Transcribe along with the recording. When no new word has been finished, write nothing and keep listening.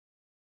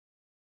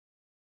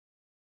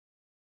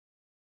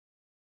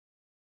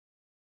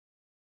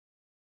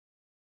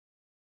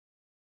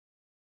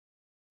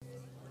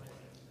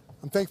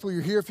I'm thankful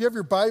you're here. If you have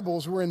your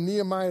Bibles, we're in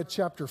Nehemiah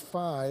chapter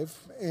 5,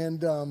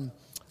 and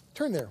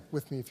turn there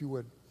with me if you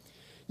would.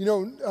 You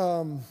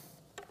know,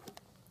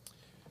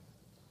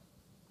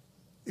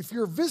 if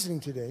you're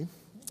visiting today,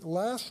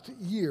 last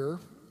year,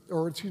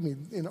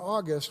 in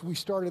August, we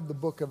started the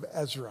book of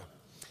Ezra.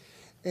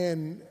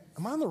 And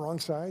am I on the wrong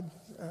side?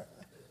 I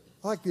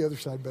like the other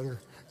side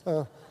better.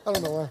 I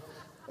don't know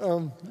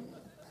why.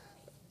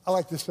 I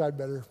like this side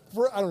better.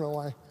 I don't know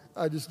why.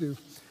 I just do.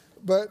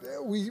 But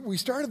we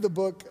started the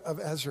book of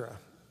Ezra,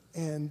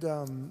 and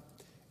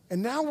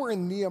now we're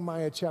in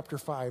Nehemiah chapter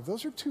 5.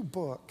 Those are two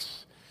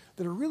books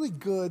that are really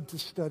good to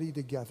study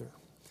together,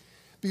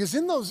 because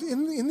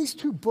in these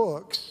two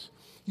books,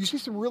 you see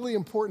some really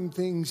important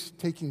things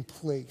taking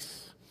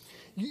place.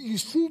 You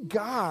see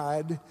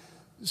God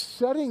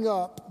setting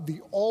up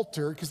the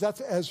altar, because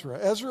that's Ezra.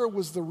 Ezra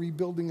was the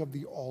rebuilding of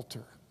the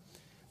altar.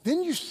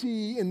 Then you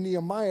see in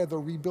Nehemiah the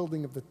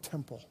rebuilding of the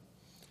temple.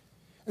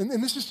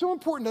 And this is so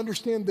important to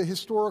understand the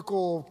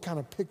historical kind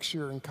of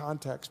picture and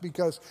context,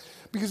 because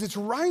it's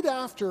right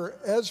after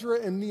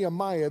Ezra and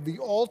Nehemiah, the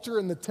altar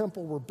and the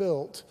temple were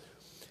built,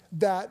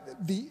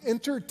 that the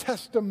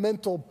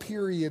intertestamental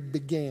period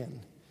began.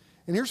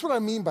 And here's what I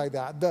mean by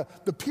that.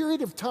 The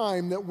period of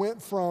time that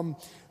went from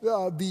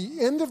the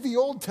end of the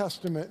Old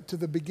Testament to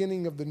the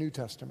beginning of the New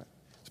Testament.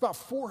 It's about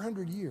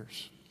 400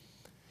 years.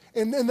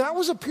 And that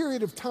was a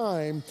period of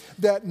time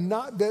that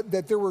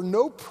there were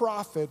no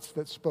prophets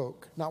that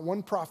spoke. Not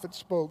one prophet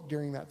spoke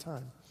during that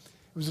time.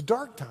 It was a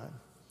dark time.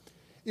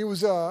 It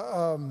was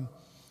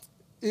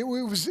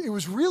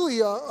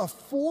really a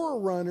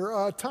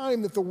forerunner, a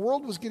time that the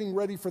world was getting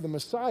ready for the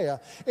Messiah.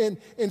 And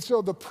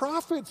so the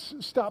prophets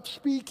stopped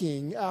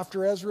speaking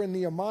after Ezra and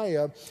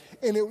Nehemiah,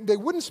 and they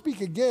wouldn't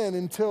speak again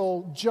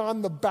until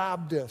John the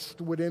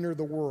Baptist would enter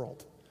the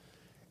world.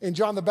 And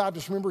John the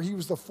Baptist, remember, he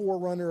was the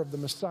forerunner of the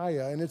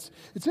Messiah. And it's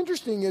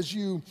interesting as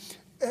you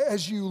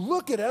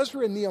look at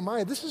Ezra and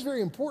Nehemiah, this is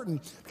very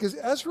important, because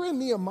Ezra and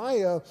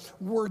Nehemiah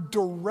were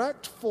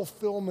direct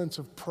fulfillments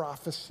of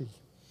prophecy,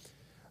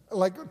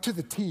 like to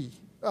the T.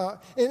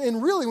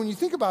 And really, when you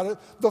think about it,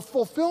 the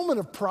fulfillment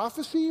of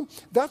prophecy,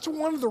 that's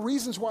one of the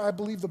reasons why I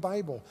believe the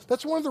Bible.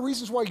 That's one of the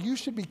reasons why you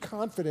should be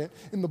confident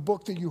in the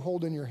book that you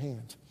hold in your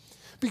hand.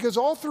 Because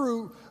all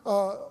through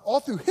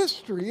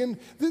history, and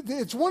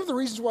it's one of the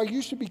reasons why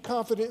you should be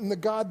confident in the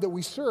God that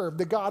we serve,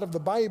 the God of the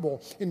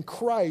Bible, in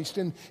Christ,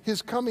 and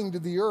his coming to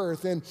the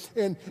earth, and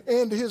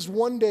his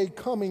one day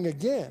coming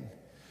again.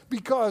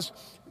 Because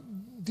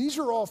these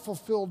are all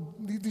fulfilled,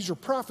 these are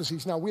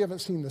prophecies. Now, we haven't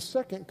seen the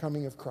second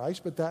coming of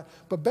Christ,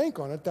 but bank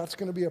on it, that's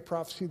going to be a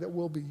prophecy that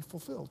will be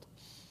fulfilled.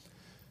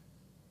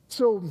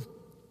 So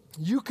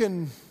you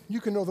can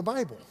know the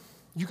Bible.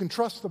 You can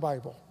trust the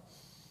Bible.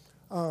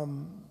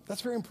 That's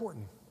very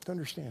important to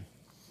understand.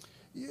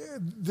 Yeah,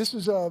 this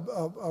is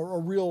a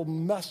real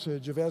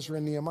message of Ezra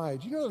and Nehemiah.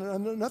 Do you know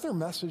another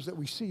message that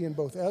we see in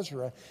both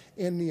Ezra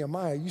and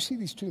Nehemiah? You see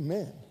these two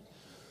men.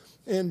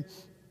 And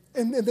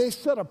they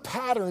set a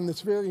pattern that's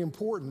very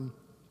important.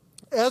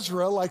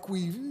 Ezra, like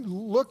we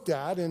looked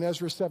at in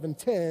Ezra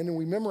 7:10, and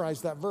we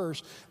memorized that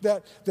verse,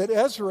 that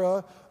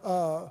Ezra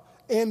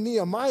and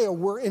Nehemiah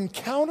were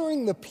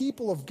encountering the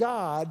people of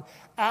God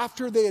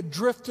after they had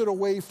drifted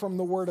away from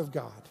the Word of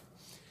God.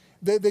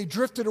 They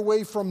drifted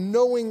away from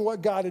knowing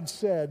what God had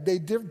said. They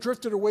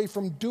drifted away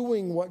from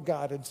doing what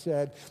God had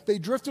said. They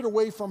drifted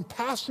away from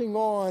passing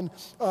on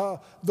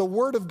the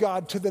Word of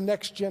God to the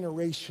next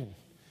generation.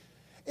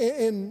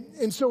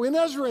 And so in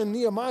Ezra and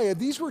Nehemiah,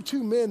 these were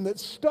two men that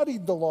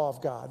studied the law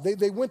of God.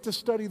 They went to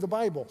study the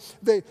Bible.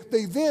 They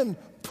then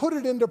put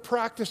it into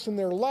practice in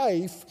their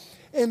life,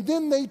 and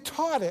then they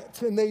taught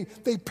it, and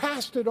they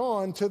passed it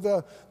on to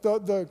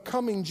the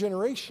coming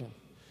generation.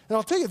 And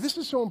I'll tell you, this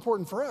is so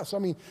important for us. I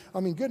mean,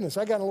 goodness,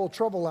 I got in a little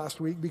trouble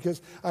last week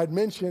because I'd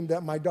mentioned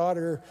that my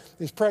daughter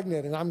is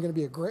pregnant, and I'm going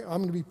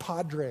to be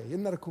Padre.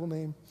 Isn't that a cool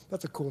name?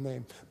 That's a cool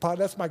name.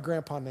 That's my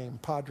grandpa name,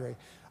 Padre.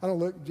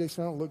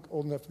 Jason, I don't look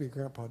old enough to be a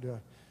grandpa, do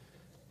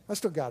I? I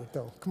still got it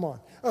though. Come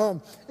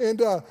on.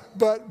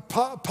 But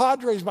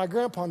Padre is my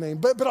grandpa name.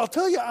 But I'll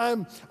tell you,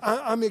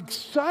 I'm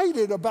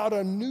excited about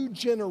a new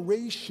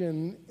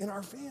generation in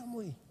our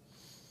family.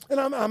 And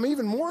I'm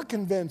even more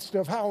convinced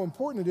of how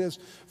important it is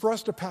for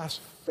us to pass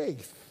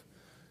faith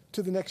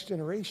to the next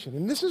generation.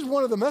 And this is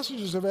one of the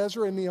messages of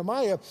Ezra and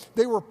Nehemiah.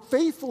 They were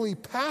faithfully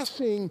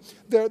passing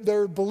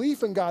their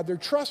belief in God, their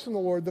trust in the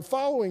Lord. The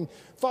following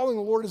the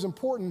Lord is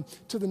important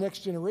to the next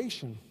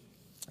generation.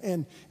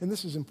 And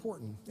this is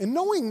important. And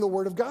knowing the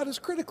Word of God is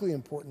critically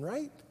important,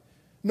 right?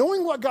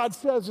 Knowing what God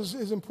says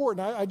is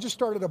important. I just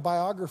started a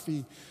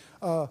biography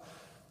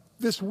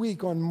this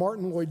week on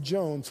Martin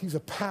Lloyd-Jones. He's a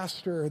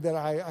pastor that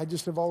I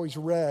just have always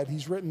read.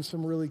 He's written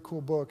some really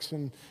cool books,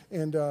 and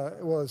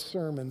his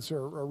sermons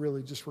are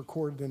really just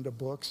recorded into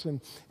books.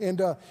 And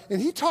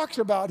he talks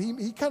about,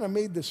 he kind of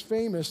made this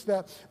famous,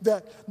 that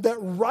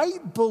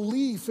right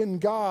belief in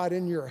God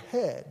in your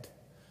head,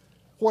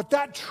 what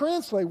that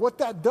translates, what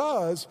that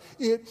does,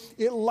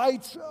 it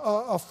lights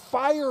a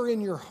fire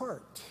in your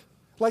heart,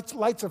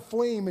 lights a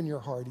flame in your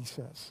heart, he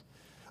says.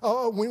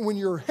 When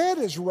your head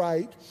is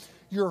right,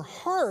 your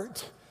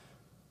heart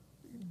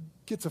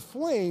gets a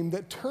flame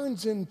that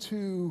turns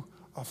into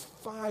a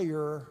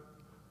fire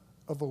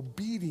of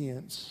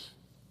obedience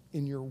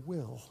in your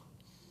will.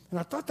 And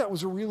I thought that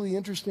was a really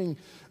interesting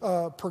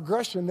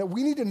progression, that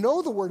we need to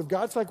know the Word of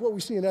God. It's like what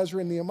we see in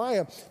Ezra and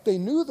Nehemiah. They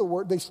knew the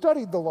Word. They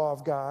studied the law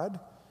of God.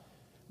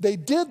 They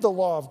did the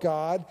law of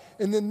God.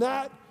 And then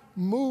that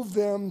moved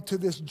them to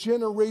this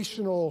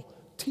generational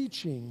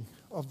teaching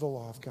of the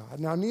law of God.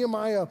 Now,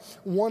 Nehemiah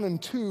 1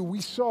 and 2, we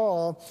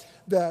saw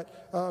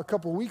that a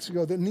couple of weeks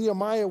ago, that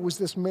Nehemiah was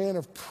this man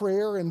of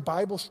prayer and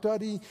Bible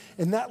study,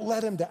 and that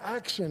led him to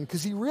action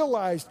because he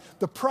realized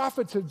the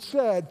prophets had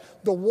said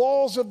the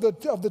walls of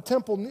the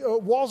temple,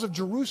 walls of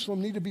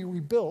Jerusalem need to be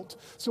rebuilt.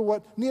 So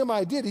what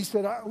Nehemiah did, he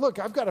said, look,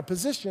 I've got a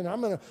position.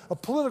 I'm a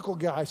political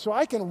guy, so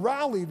I can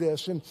rally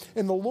this. And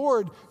the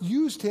Lord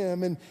used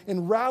him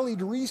and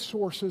rallied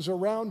resources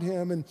around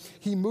him, and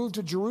he moved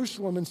to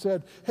Jerusalem and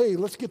said, hey,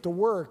 let's get to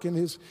work.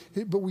 And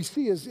but we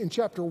see in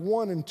chapter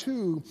 1 and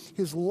 2,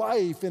 his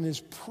life and his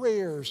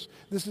prayers.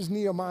 This is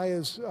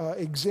Nehemiah's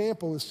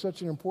example, is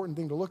such an important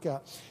thing to look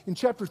at. In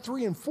chapter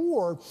 3 and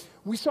 4,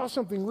 we saw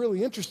something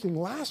really interesting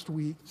last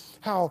week,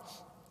 how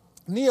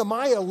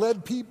Nehemiah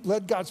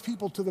led God's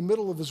people to the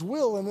middle of his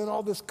will, and then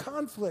all this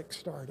conflict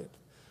started.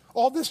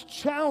 All this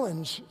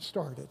challenge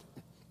started.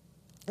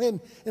 And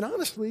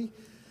honestly,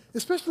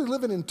 especially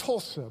living in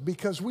Tulsa,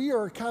 because we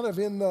are kind of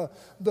in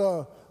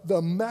the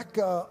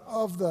mecca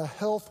of the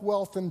health,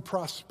 wealth, and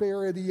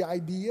prosperity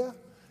idea.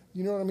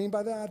 You know what I mean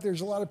by that?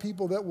 There's a lot of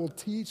people that will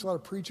teach, a lot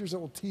of preachers that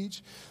will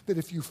teach that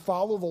if you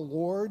follow the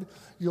Lord,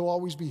 you'll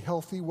always be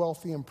healthy,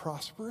 wealthy, and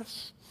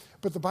prosperous.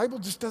 But the Bible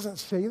just doesn't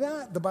say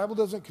that. The Bible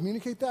doesn't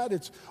communicate that.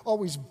 It's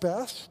always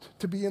best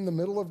to be in the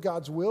middle of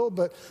God's will.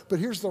 But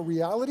here's the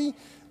reality.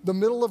 The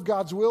middle of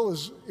God's will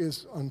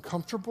is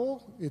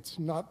uncomfortable. It's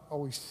not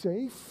always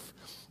safe.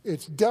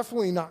 It's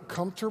definitely not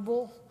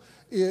comfortable.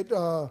 It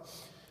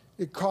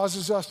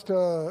causes us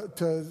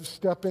to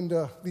step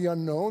into the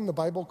unknown. The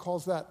Bible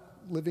calls that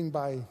living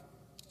by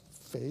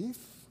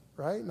faith,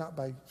 right? Not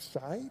by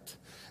sight.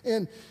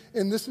 And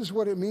this is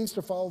what it means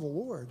to follow the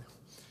Lord.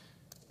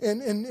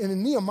 And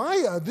in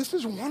Nehemiah, this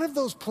is one of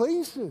those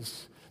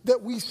places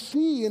that we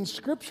see in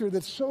Scripture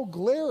that's so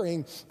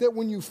glaring that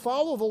when you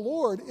follow the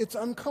Lord, it's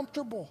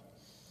uncomfortable.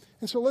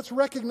 And so let's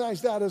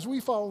recognize that as we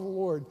follow the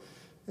Lord,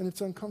 and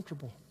it's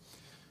uncomfortable.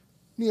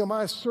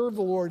 Nehemiah served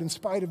the Lord in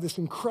spite of this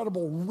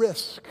incredible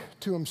risk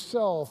to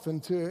himself,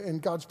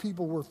 and God's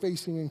people were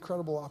facing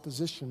incredible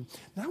opposition.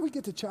 Now we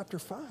get to chapter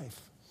 5.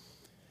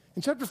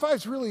 And chapter 5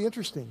 is really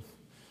interesting.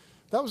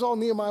 That was all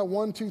Nehemiah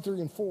 1, 2, 3,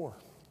 and 4.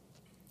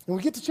 And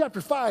we get to chapter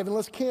 5, and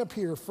let's camp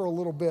here for a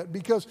little bit,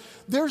 because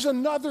there's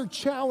another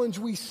challenge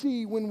we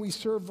see when we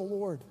serve the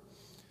Lord.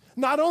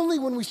 Not only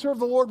when we serve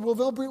the Lord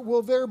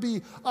will there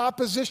be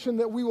opposition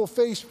that we will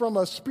face from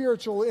a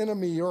spiritual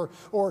enemy or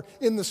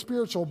in the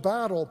spiritual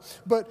battle,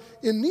 but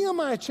in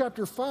Nehemiah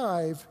chapter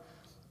 5,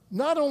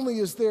 not only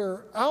is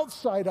there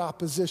outside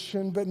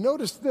opposition, but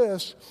notice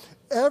this,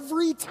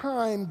 every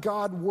time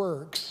God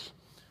works,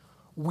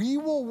 we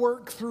will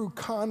work through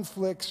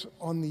conflicts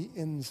on the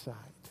inside.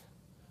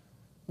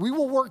 We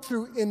will work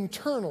through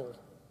internal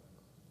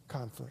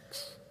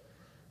conflicts.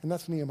 And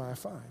that's Nehemiah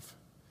 5.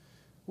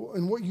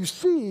 And what you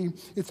see,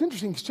 it's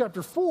interesting because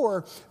chapter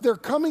 4, they're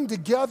coming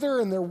together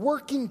and they're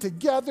working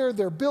together,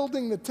 they're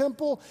building the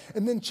temple.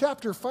 And then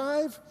chapter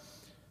 5,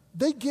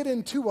 they get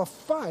into a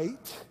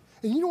fight.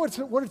 And you know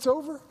what it's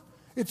over?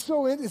 It's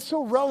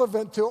so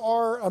relevant to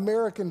our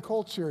American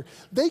culture.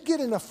 They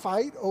get in a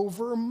fight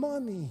over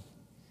money.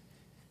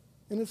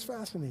 And it's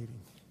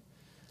fascinating.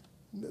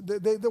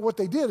 What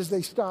they did is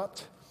they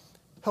stopped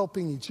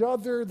helping each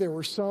other. There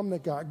were some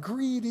that got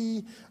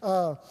greedy.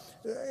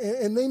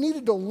 And they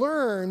needed to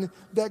learn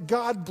that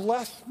God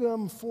blessed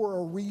them for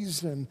a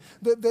reason.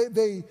 That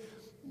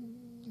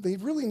they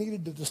really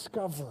needed to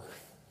discover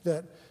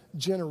that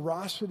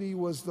generosity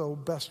was the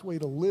best way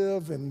to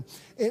live. And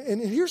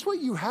here's what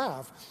you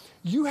have.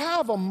 You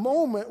have a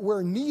moment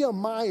where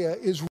Nehemiah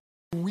is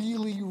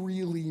really,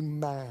 really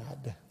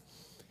mad.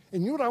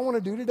 And you know what I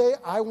want to do today?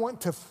 I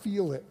want to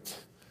feel it.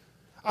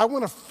 I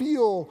want to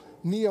feel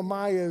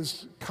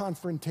Nehemiah's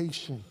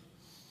confrontation.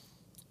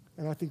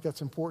 And I think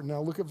that's important.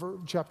 Now look at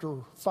chapter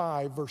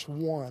 5, verse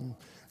 1.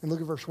 And look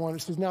at verse 1.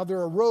 It says, "Now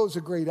there arose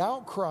a great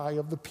outcry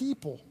of the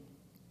people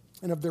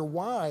and of their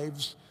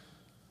wives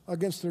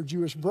against their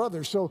Jewish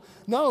brothers." So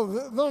not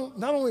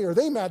only are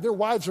they mad, their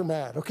wives are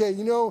mad. Okay,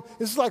 you know,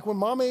 this is like when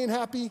mama ain't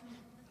happy,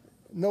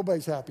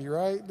 nobody's happy,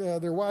 right?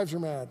 Their wives are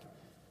mad.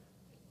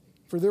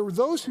 "For there were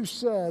those who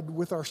said,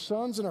 'With our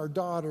sons and our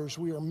daughters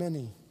we are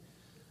many.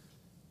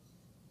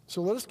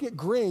 So let us get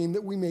grain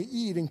that we may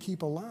eat and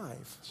keep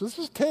alive.'" So this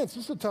is tense.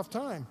 This is a tough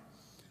time.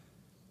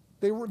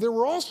 There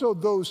were also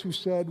those who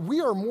said, "We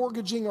are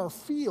mortgaging our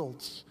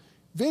fields,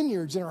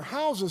 vineyards, and our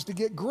houses to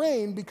get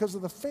grain because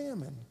of the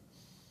famine."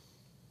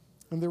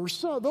 And there were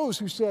those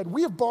who said,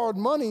 "We have borrowed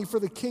money for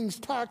the king's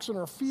tax on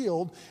our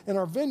field and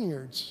our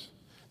vineyards."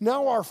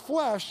 Now our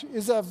flesh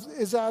is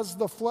as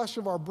the flesh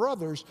of our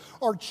brothers,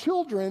 our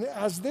children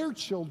as their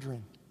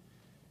children.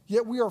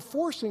 Yet we are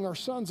forcing our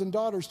sons and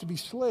daughters to be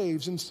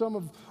slaves, and some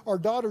of our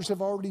daughters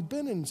have already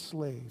been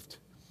enslaved.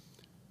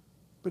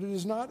 But it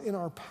is not in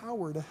our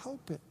power to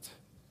help it.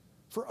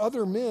 For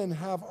other men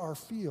have our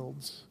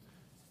fields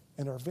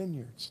and our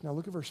vineyards. Now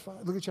look at verse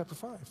 5. Look at chapter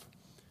 5.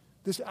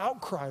 This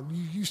outcry,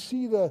 you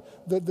see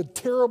the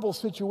terrible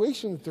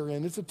situation that they're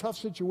in. It's a tough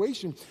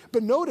situation.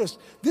 But notice,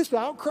 this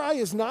outcry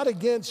is not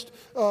against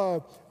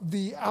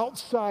the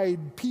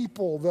outside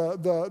people,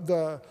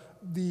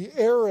 the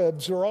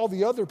Arabs or all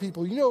the other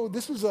people. You know,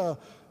 this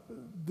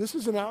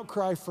is an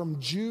outcry from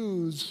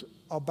Jews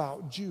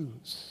about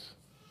Jews.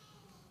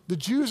 The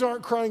Jews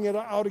aren't crying it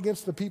out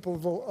against the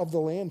people of the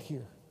land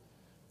here.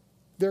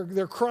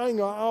 They're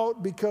crying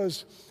out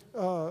because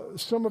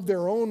some of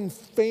their own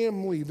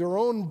family, their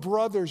own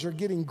brothers are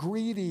getting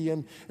greedy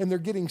and they're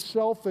getting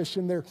selfish,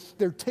 and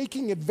they're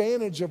taking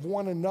advantage of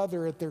one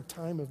another at their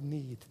time of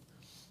need.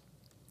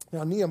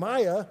 Now,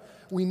 Nehemiah,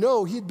 we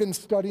know he'd been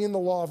studying the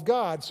law of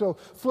God. So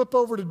flip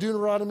over to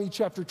Deuteronomy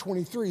chapter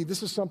 23.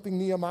 This is something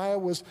Nehemiah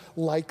was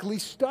likely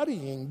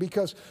studying,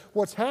 because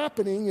what's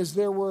happening is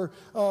they were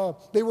how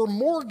do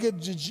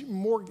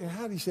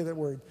you say that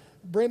word?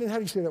 Brandon, how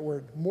do you say that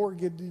word?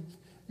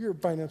 You're a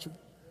financial.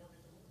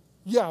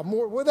 Yeah,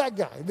 that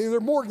guy. They're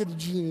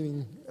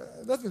mortgaging.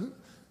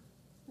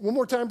 One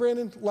more time,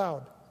 Brandon,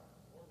 loud.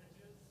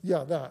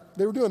 Yeah, that.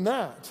 They were doing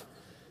that.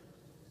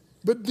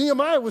 But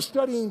Nehemiah was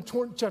studying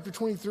chapter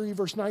 23,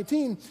 verse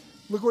 19.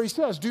 Look what he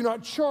says. Do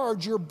not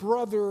charge your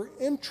brother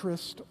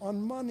interest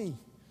on money,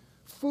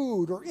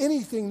 food, or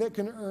anything that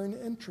can earn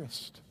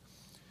interest.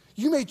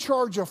 You may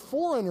charge a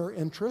foreigner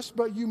interest,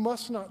 but you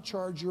must not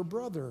charge your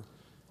brother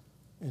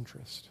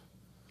interest.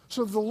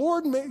 So the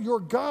Lord, your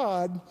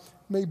God,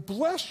 may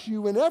bless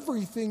you in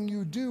everything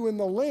you do in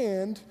the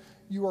land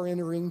you are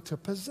entering to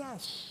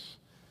possess.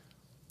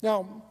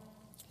 Now,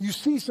 you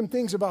see some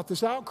things about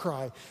this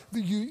outcry,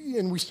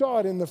 and we saw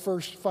it in the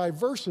first 5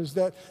 verses,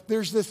 that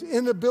there's this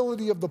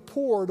inability of the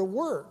poor to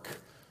work,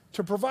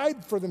 to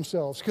provide for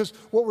themselves. Because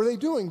what were they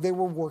doing? They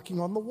were working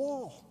on the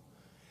wall.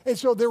 And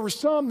so there were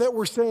some that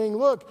were saying,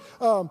 look,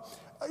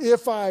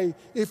 if I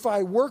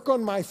work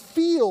on my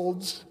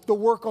fields, the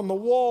work on the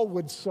wall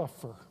would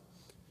suffer.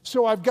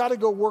 So I've got to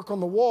go work on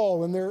the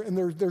wall, and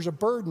there's a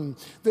burden.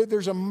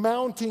 There's a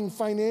mounting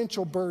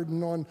financial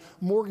burden on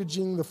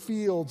mortgaging the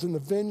fields and the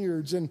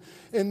vineyards, and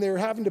they're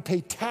having to pay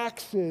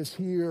taxes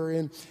here,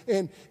 and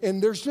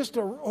there's just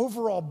an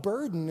overall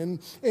burden. And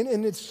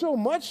it's so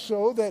much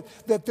so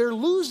that they're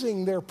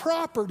losing their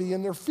property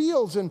and their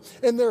fields, and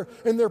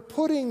they're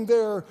putting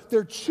their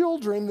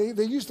children,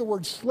 they use the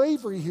word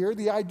slavery here.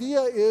 The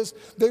idea is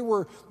they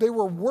were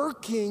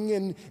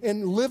working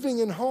and living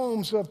in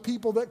homes of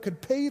people that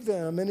could pay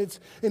them. And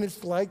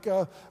it's like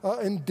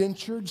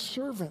indentured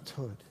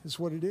servanthood is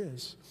what it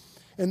is.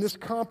 And this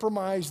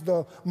compromised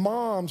the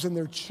moms and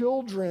their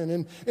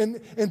children.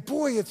 And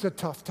boy, it's a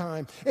tough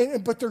time.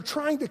 But they're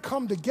trying to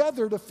come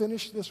together to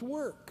finish this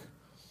work.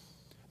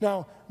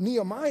 Now,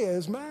 Nehemiah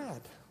is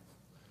mad.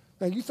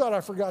 Now, you thought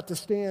I forgot to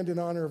stand in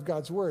honor of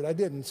God's word. I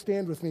didn't.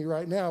 Stand with me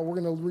right now. We're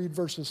going to read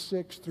verses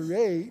 6 through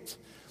 8.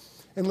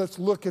 And let's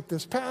look at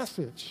this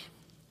passage.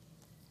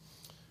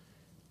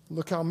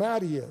 Look how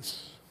mad he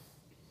is.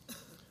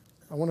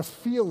 I want to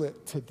feel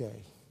it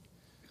today.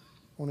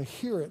 I want to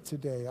hear it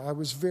today.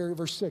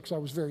 Verse 6, I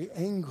was very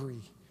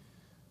angry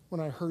when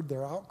I heard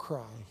their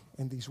outcry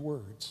and these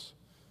words.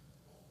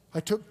 I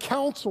took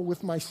counsel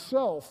with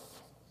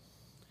myself,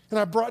 and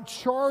I brought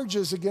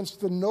charges against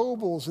the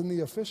nobles and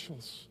the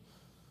officials.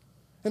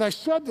 And I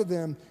said to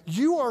them,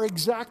 you are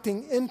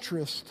exacting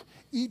interest,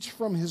 each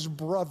from his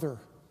brother.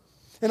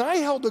 And I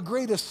held a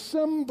great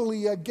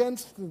assembly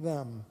against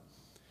them,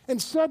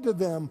 and said to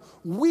them,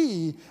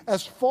 we,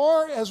 as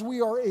far as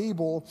we are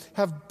able,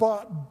 have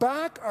bought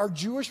back our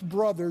Jewish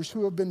brothers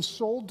who have been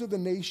sold to the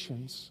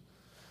nations.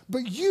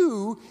 But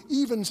you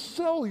even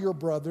sell your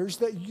brothers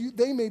that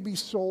they may be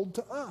sold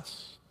to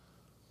us.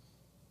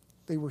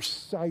 They were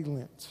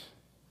silent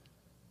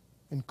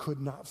and could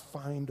not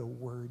find a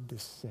word to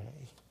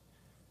say.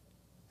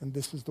 And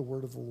this is the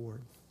word of the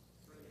Lord.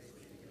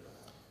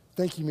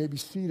 Thank you. You may be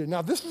seated.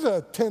 Now, this is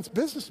a tense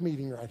business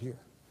meeting right here.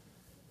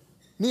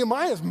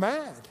 Nehemiah's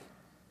mad.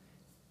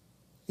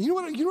 You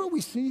know what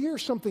we see here?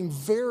 Something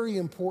very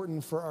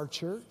important for our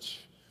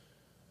church,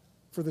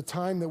 for the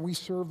time that we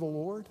serve the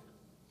Lord,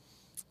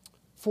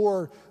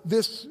 for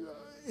this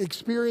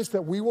experience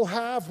that we will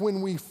have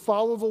when we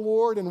follow the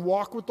Lord and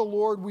walk with the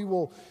Lord.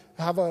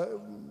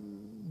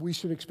 We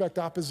should expect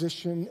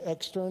opposition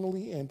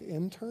externally and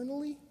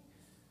internally.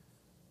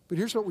 But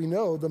here's what we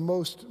know.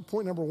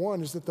 Point number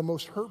 1 is that the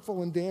most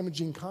hurtful and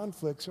damaging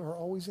conflicts are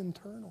always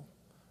internal,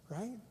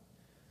 right?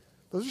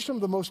 Those are some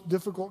of the most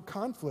difficult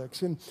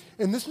conflicts. And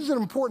this is an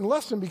important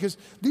lesson, because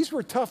these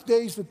were tough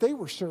days that they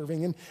were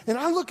serving. And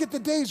I look at the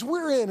days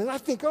we're in, and I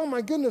think, oh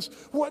my goodness,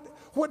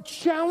 what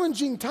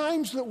challenging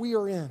times that we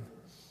are in.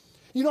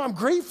 You know, I'm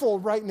grateful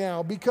right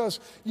now because,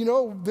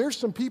 there's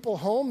some people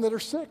home that are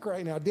sick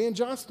right now. Dan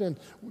Johnston,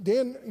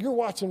 Dan, you're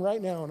watching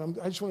right now, and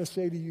I just want to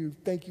say to you,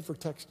 thank you for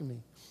texting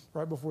me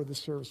right before this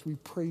service. We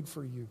prayed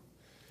for you.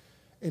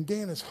 And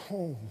Dan is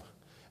home.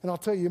 And I'll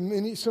tell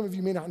you, some of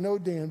you may not know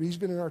Dan, but he's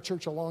been in our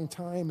church a long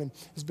time and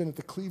has been at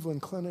the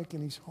Cleveland Clinic,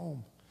 and he's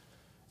home.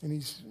 And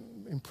he's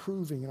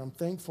improving, and I'm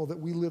thankful that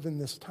we live in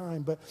this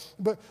time. But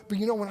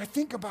when I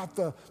think about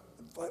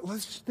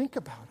let's just think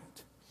about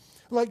it.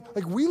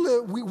 Like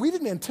we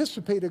didn't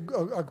anticipate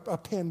a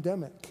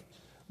pandemic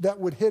that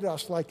would hit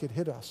us like it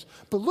hit us.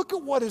 But look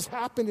at what has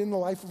happened in the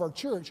life of our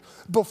church.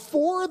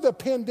 Before the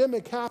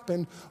pandemic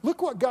happened,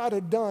 look what God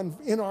had done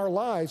in our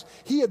lives.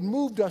 He had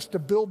moved us to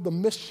build the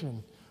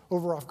mission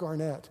over off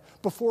Garnett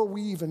before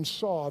we even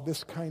saw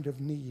this kind of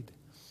need.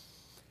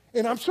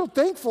 And I'm so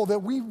thankful that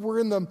we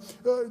were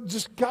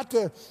just got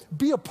to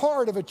be a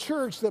part of a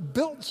church that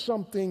built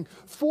something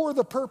for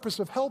the purpose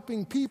of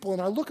helping people.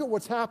 And I look at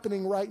what's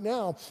happening right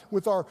now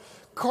with our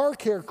car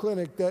care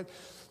clinic that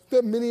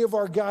many of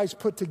our guys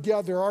put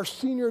together, our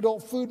senior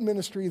adult food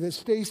ministry that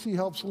Stacy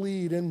helps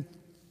lead, and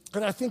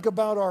I think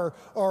about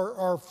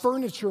our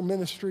furniture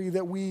ministry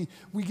that we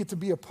get to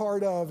be a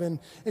part of, and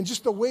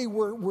just the way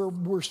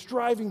we're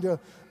striving to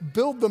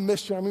build the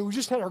mission. I mean, we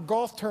just had our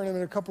golf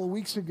tournament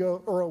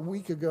a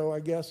week ago, I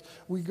guess.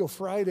 We go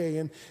Friday,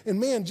 and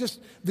man, just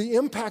the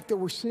impact that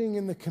we're seeing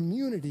in the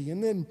community.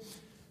 And then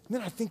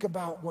I think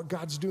about what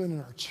God's doing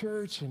in our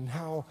church and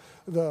how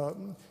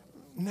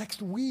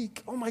next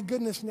week, oh my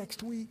goodness,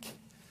 next week,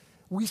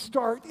 we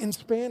start in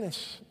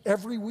Spanish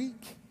every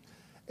week.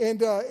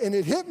 And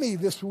it hit me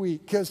this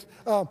week because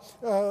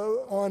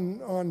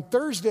on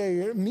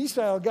Thursday,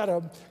 Misael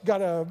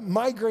got a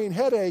migraine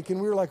headache,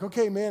 and we were like,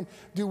 okay, man,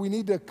 do we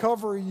need to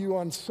cover you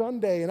on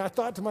Sunday? And I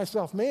thought to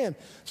myself, man,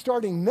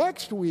 starting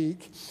next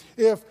week,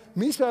 if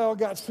Misael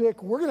got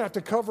sick, we're going to have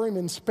to cover him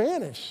in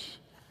Spanish.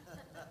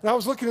 And I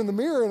was looking in the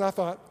mirror, and I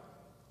thought,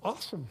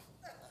 awesome.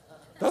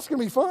 That's going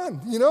to be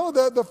fun.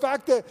 The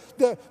fact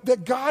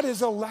that God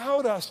has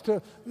allowed us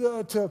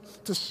to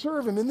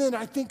serve him. And then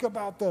I think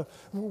about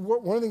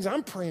one of the things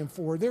I'm praying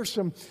for. There's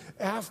some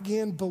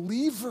Afghan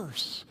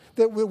believers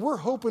that we're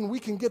hoping we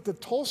can get to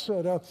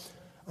Tulsa.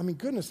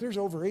 Goodness, there's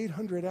over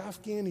 800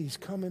 Afghanis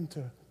coming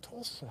to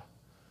Tulsa.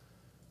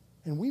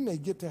 And we may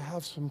get to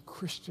have some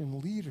Christian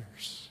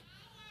leaders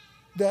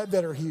that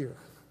are here.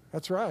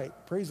 That's right.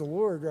 Praise the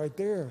Lord right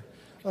there.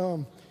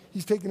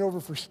 He's taking over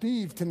for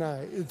Steve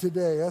today.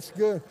 That's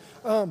good.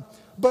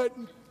 But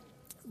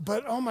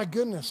oh my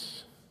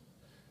goodness,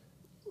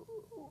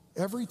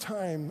 every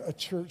time a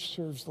church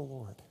serves the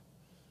Lord,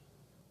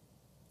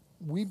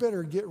 we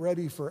better get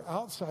ready for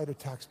outside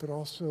attacks, but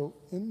also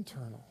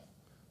internal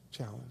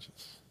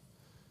challenges.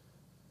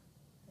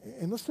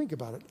 And let's think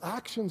about it.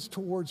 Actions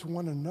towards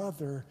one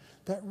another,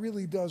 that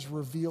really does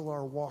reveal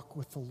our walk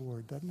with the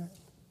Lord, doesn't it?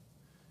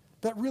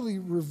 That really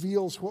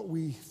reveals what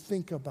we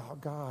think about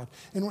God.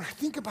 And when I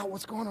think about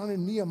what's going on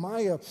in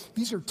Nehemiah,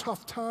 these are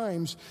tough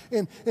times.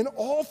 And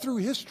all through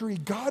history,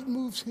 God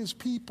moves his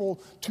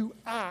people to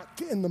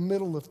act in the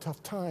middle of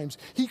tough times.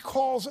 He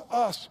calls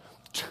us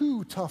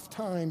to tough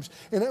times.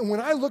 And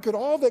when I look at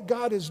all that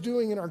God is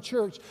doing in our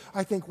church,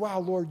 I think,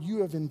 wow, Lord,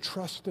 you have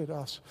entrusted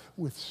us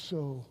with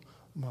so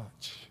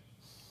much.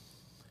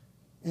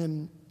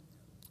 And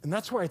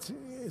that's why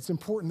it's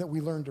important that we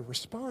learn to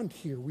respond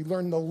here. We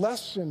learn the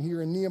lesson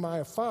here in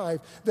Nehemiah 5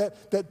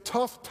 that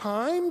tough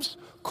times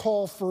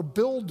call for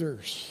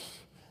builders,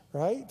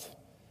 right?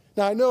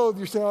 Now, I know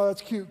you're saying, oh,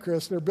 that's cute,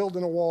 Chris. They're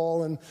building a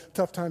wall, and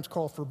tough times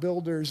call for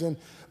builders.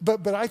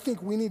 But I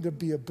think we need to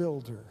be a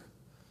builder.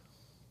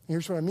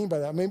 Here's what I mean by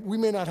that. We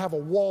may not have a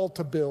wall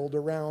to build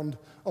around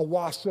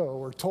Owasso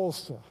or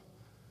Tulsa,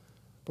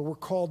 but we're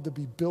called to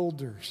be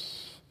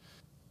builders.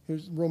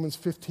 Here's Romans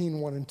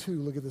 15, 1 and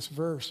 2. Look at this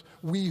verse.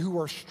 We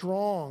who are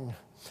strong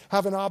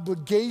have an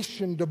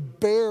obligation to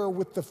bear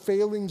with the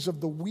failings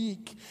of the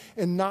weak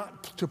and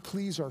not to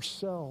please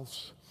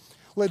ourselves.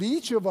 Let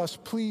each of us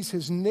please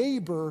his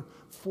neighbor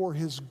for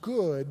his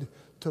good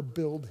to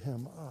build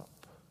him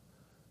up.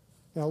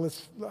 Now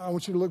I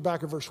want you to look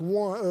back at verse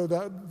 1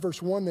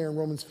 there in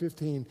Romans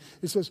 15.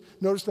 It says,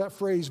 notice that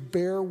phrase,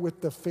 bear with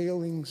the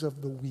failings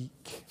of the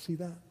weak. See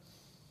that?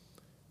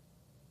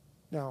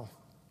 Now,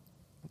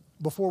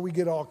 before we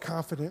get all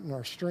confident in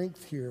our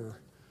strength here,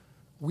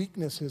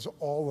 weakness is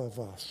all of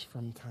us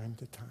from time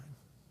to time,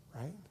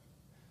 right?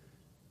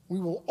 We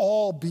will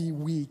all be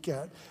weak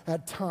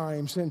at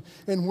times. And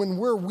when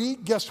we're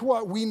weak, guess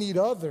what? We need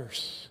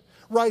others.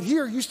 Right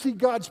here, you see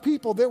God's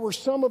people. There were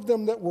some of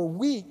them that were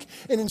weak,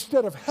 and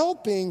instead of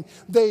helping,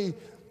 they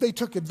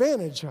took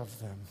advantage of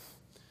them.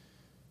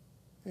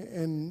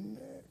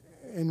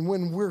 And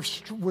when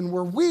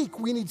we're weak,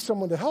 we need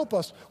someone to help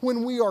us.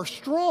 When we are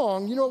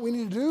strong, you know what we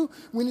need to do?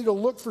 We need to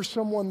look for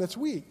someone that's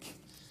weak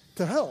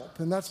to help.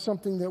 And that's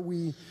something that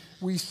we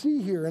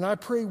see here. And I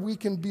pray we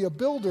can be a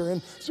builder.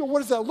 And so what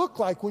does that look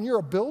like when you're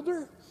a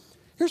builder?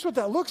 Here's what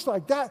that looks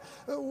like.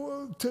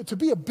 To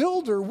be a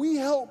builder, we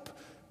help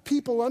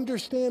people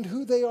understand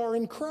who they are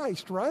in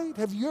Christ, right?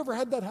 Have you ever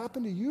had that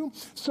happen to you?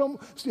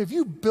 Have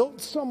you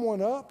built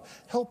someone up,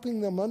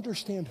 helping them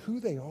understand who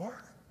they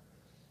are?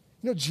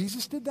 You know,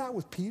 Jesus did that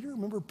with Peter.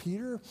 Remember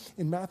Peter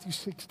in Matthew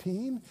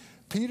 16?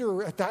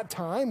 Peter at that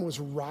time was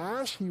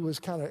rash. He was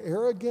kind of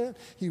arrogant.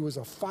 He was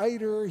a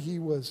fighter. He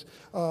was,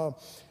 one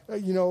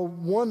that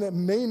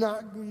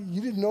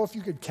you didn't know if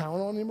you could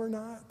count on him or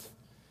not.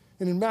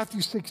 And in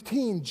Matthew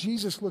 16,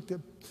 Jesus looked at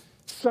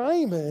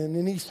Simon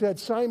and he said,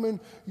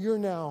 Simon, you're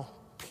now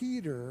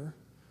Peter,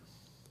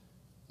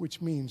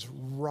 which means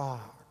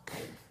rock.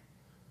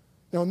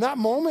 Now in that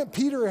moment,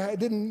 Peter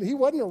he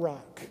wasn't a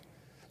rock.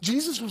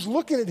 Jesus was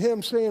looking at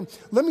him saying,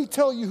 let me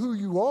tell you who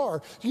you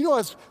are. You know,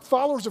 as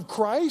followers of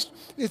Christ,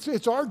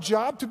 it's our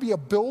job to be a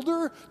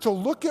builder, to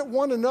look at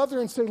one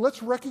another and say,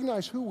 let's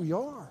recognize who we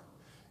are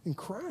in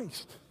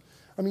Christ.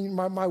 I mean,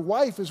 my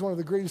wife is one of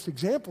the greatest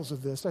examples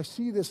of this. I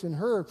see this in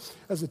her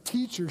as a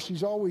teacher.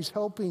 She's always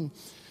helping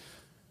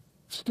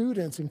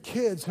students and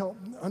kids help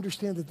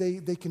understand that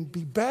they can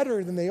be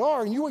better than they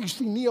are. And you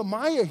see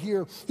Nehemiah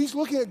here. He's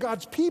looking at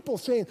God's people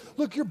saying,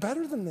 look, you're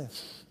better than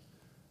this.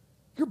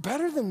 You're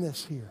better than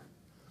this here.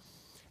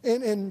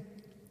 And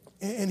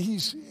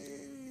he's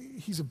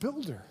a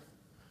builder,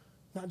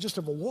 not just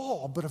of a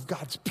wall, but of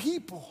God's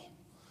people.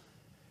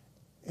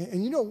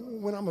 And you know,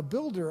 when I'm a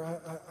builder,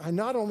 I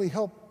not only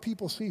help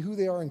people see who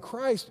they are in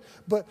Christ,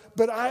 but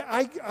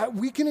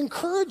we can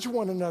encourage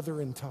one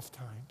another in tough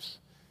times.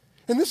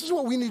 And this is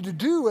what we need to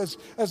do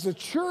as the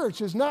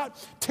church, is not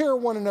tear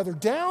one another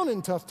down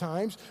in tough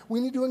times. We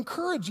need to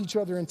encourage each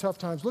other in tough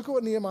times. Look at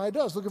what Nehemiah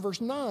does. Look at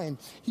verse 9.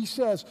 He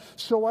says,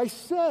 so I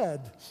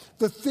said,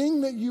 the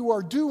thing that you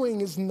are doing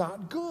is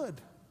not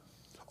good.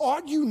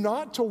 Ought you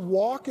not to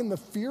walk in the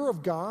fear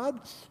of God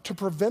to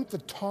prevent the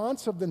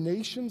taunts of the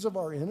nations of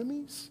our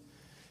enemies?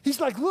 He's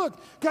like,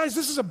 look, guys,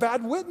 this is a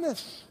bad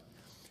witness.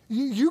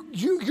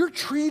 You're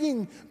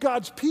treating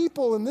God's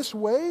people in this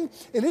way,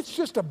 and it's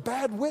just a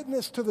bad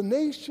witness to the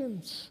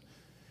nations.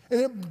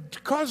 And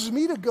it causes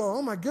me to go,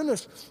 oh my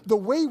goodness, the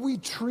way we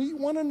treat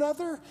one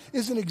another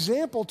is an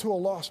example to a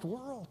lost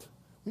world.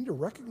 We need to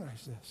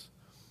recognize this.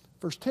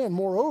 Verse 10,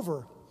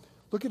 moreover,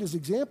 look at his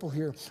example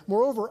here.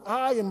 Moreover,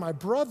 I and my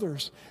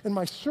brothers and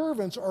my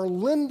servants are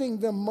lending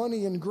them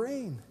money and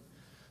grain.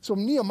 So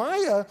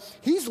Nehemiah,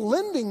 he's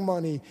lending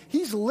money.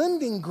 He's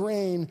lending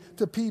grain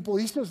to people.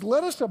 He says,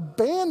 let us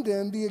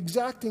abandon the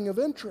exacting of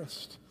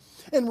interest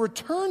and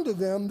return to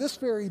them this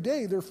very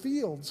day their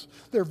fields,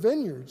 their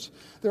vineyards,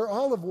 their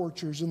olive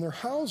orchards, and their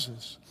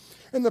houses.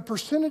 And the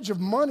percentage of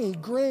money,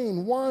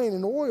 grain, wine,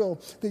 and oil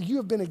that you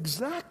have been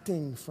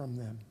exacting from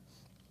them.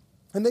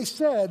 And they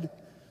said,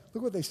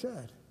 look what they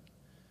said.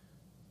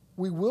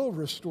 We will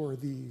restore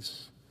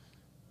these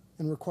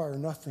and require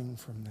nothing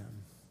from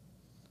them.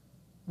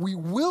 We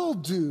will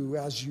do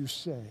as you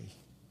say.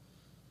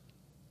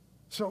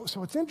 So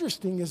it's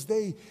interesting as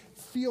they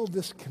feel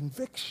this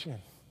conviction.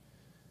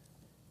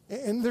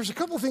 And there's a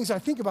couple of things I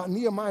think about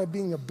Nehemiah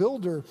being a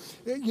builder.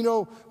 You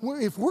know,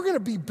 if we're going to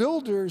be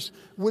builders,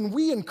 when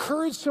we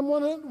encourage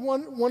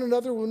one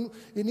another,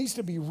 it needs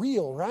to be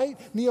real, right?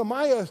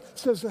 Nehemiah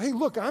says, hey,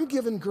 look, I'm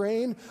giving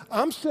grain.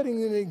 I'm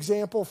setting an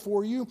example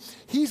for you.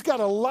 He's got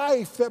a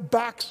life that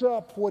backs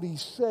up what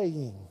he's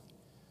saying.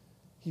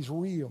 He's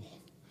real.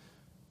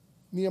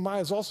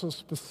 Nehemiah is also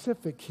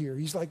specific here.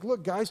 He's like,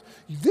 look, guys,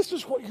 this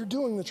is what you're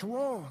doing that's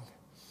wrong.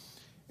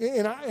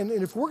 And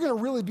if we're going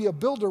to really be a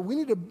builder, we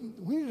need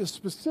to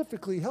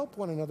specifically help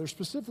one another,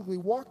 specifically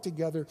walk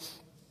together.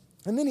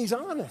 And then he's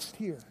honest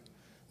here.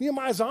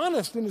 Nehemiah's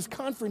honest in his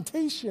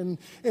confrontation.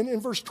 And in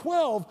verse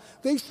 12,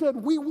 they said,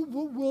 we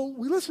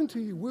listen to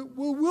you.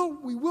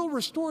 We will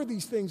restore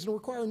these things and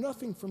require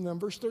nothing from them.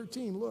 Verse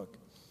 13, look.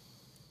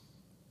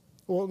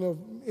 Well, no,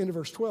 into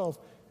verse 12.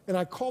 And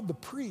I called the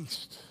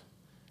priest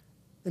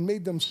and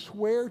made them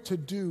swear to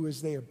do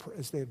as they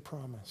had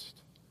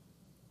promised.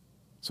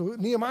 So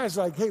Nehemiah's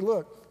like, hey,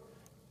 look,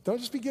 don't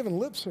just be giving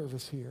lip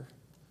service here.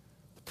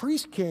 The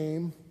priest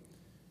came.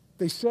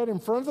 They said in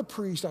front of the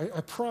priest,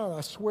 I promise,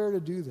 I swear to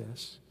do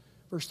this.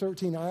 Verse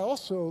 13, I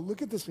also,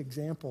 look at this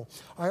example.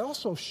 I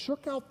also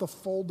shook out the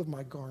fold of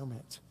my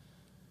garment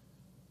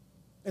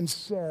and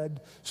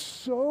said,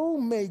 so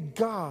may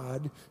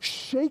God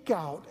shake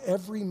out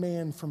every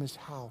man from his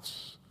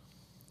house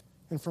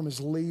and from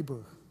his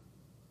labor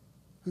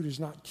who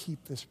does not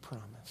keep this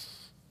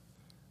promise.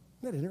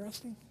 Isn't that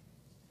interesting?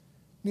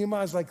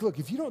 Nehemiah's like, look,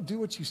 if you don't do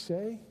what you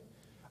say,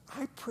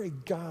 I pray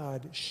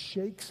God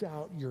shakes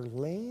out your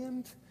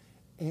land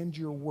and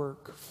your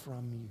work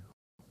from you,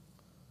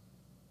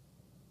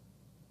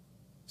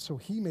 so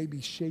he may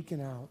be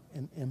shaken out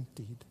and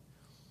emptied.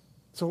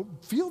 So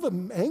feel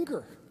the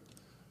anger.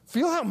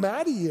 Feel how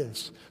mad he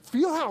is.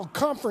 Feel how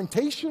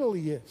confrontational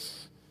he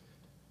is.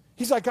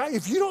 He's like,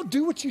 if you don't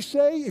do what you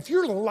say, if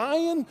you're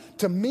lying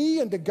to me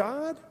and to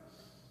God,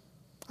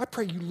 I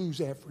pray you lose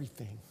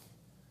everything.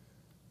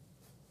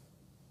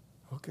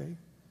 Okay?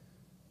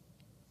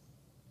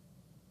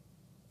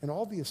 And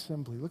all the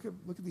assembly, look at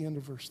the end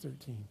of verse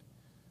 13.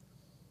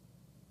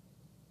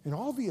 And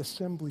all the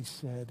assembly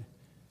said,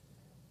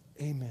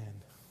 Amen.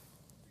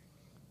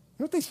 You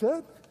know what they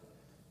said?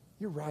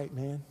 You're right,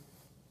 man.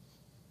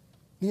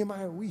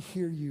 Nehemiah, we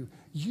hear you.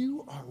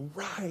 You are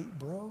right,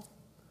 bro.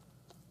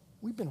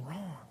 We've been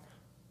wrong.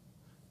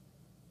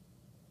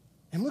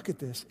 And look at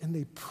this. And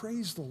they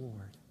praised the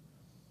Lord.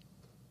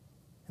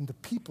 And the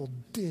people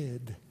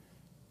did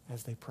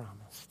as they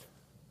promised.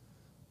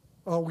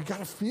 Oh, we got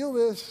to feel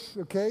this,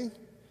 okay?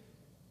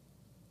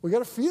 We got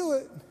to feel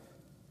it.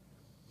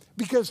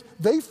 Because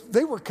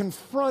they were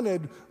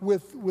confronted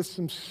with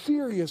some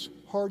serious,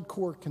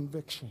 hardcore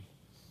conviction.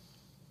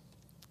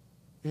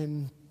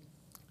 And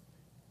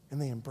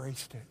they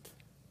embraced it.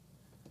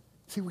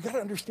 See, we got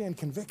to understand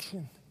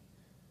conviction.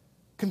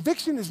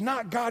 Conviction is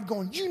not God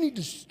going, you need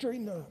to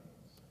straighten up.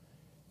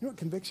 You know what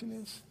conviction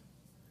is?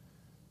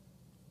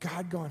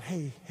 God going,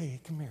 hey,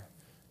 come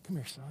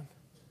here, son.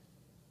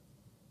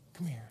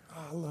 Come here,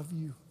 I love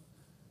you.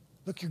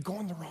 Look, you're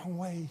going the wrong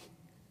way.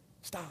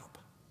 Stop.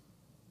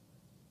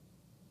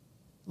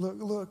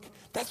 Look,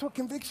 that's what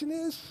conviction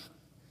is.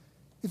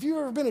 If you've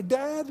ever been a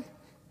dad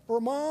or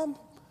a mom,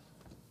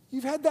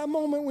 you've had that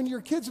moment when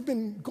your kids have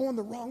been going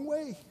the wrong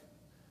way.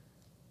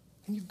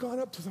 And you've gone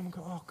up to them and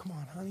go, oh, come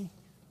on, honey,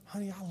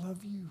 I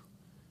love you.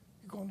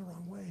 You're going the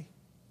wrong way.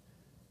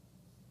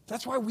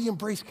 That's why we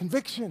embrace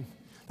conviction.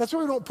 That's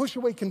why we don't push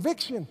away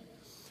conviction.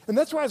 And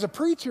that's why as a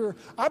preacher,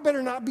 I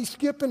better not be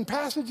skipping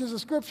passages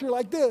of Scripture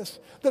like this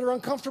that are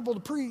uncomfortable to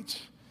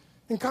preach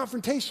and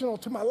confrontational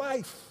to my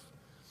life.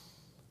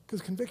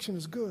 Because conviction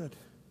is good.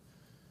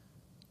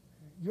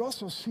 You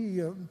also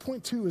see,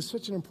 point 2 is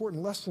such an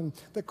important lesson,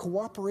 that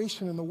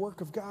cooperation in the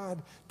work of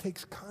God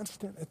takes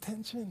constant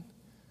attention.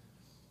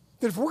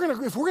 That if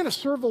we're gonna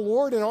serve the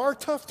Lord in our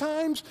tough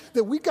times,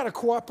 that we've got to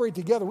cooperate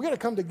together. We've got to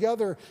come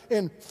together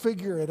and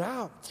figure it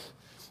out.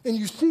 And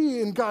you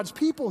see in God's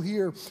people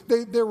here,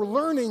 they were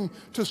learning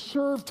to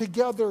serve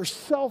together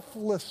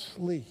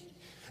selflessly.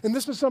 And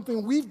this is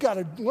something we've got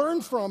to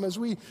learn from as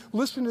we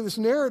listen to this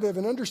narrative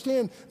and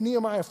understand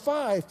Nehemiah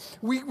 5.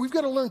 We've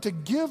got to learn to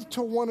give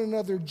to one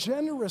another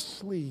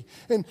generously.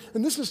 And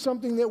this is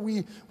something that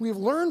we've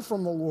learned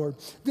from the Lord.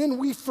 Then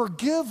we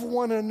forgive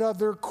one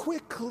another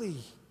quickly.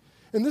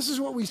 And this is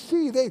what we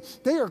see. They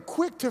are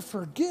quick to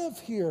forgive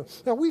here.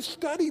 Now, we've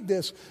studied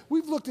this.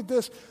 We've looked at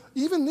this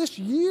even this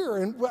year.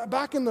 And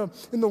back in the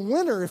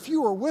winter, if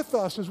you were with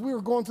us as we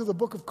were going through the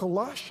book of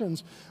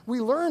Colossians,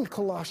 we learned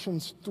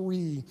Colossians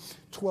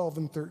 3:12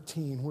 and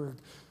 13, where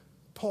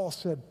Paul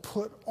said,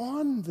 put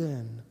on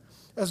then,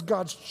 as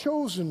God's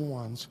chosen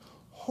ones,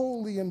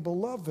 holy and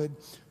beloved,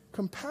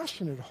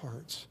 compassionate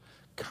hearts,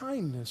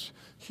 kindness,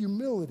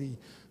 humility,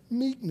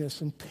 meekness,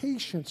 and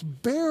patience,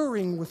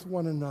 bearing with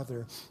one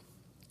another.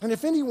 And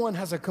if anyone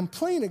has a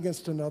complaint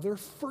against another,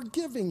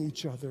 forgiving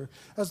each other.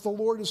 As the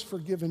Lord has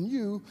forgiven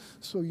you,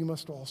 so you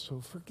must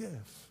also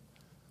forgive.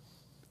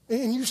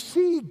 And you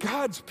see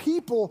God's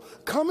people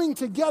coming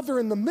together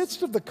in the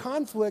midst of the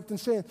conflict and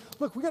saying,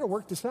 look, we got to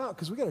work this out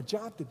because we got a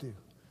job to do.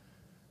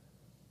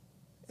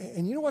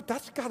 And you know what?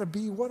 That's got to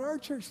be what our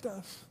church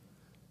does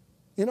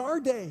in our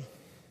day,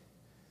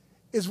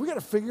 is we got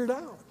to figure it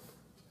out.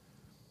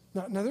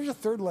 Now there's a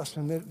third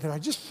lesson that I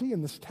just see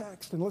in this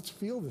text, and let's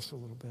feel this a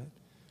little bit.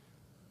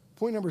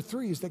 Point number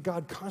 3 is that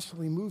God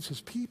constantly moves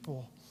his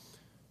people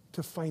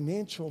to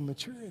financial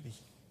maturity.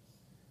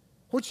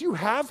 What you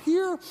have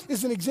here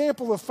is an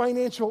example of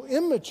financial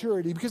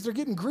immaturity because they're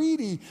getting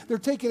greedy. They're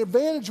taking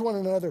advantage of one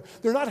another.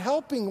 They're not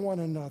helping one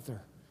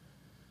another.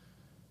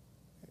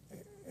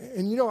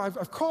 And you know,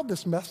 I've called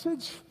this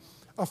message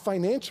a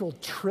financial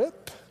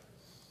trip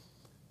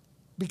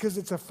because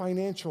it's a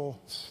financial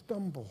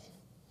stumble.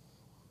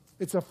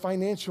 It's a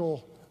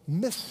financial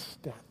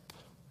misstep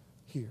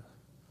here.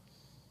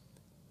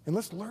 And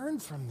let's learn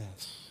from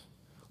this.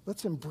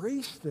 Let's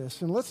embrace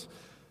this, and let's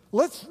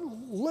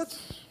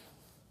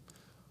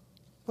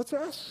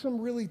ask some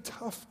really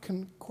tough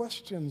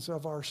questions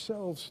of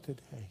ourselves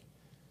today.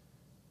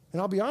 And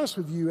I'll be honest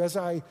with you, as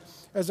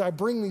I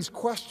bring these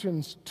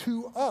questions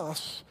to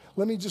us,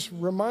 let me just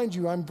remind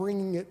you, I'm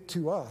bringing it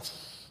to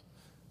us,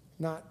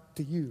 not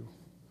to you,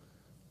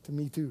 to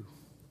me too.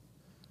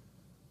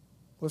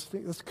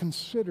 Let's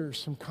consider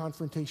some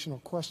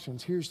confrontational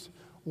questions. Here's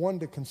one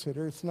to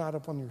consider. It's not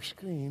up on your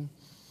screen.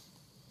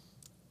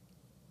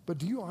 But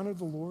do you honor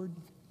the Lord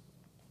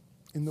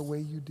in the way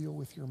you deal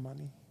with your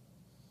money?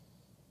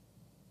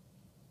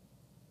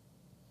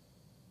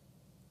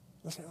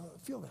 Let's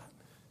feel that.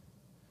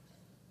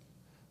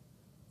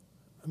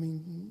 I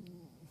mean,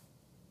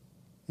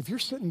 if you're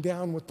sitting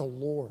down with the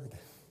Lord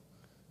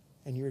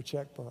and your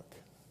checkbook,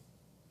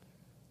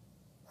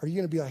 are you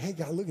going to be like, hey,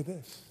 God, look at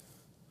this?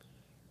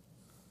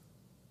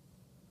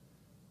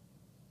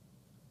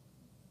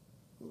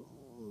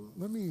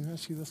 Let me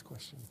ask you this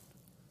question.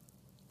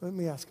 Let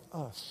me ask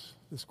us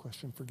this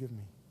question. Forgive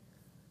me.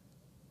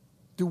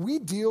 Do we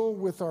deal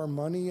with our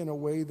money in a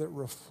way that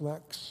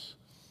reflects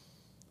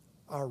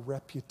our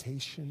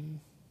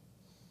reputation,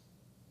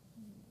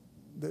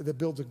 that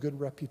builds a good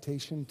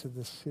reputation to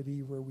the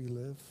city where we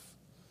live,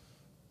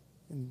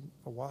 in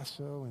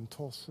Owasso and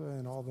Tulsa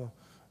and all the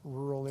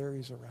rural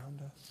areas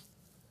around us?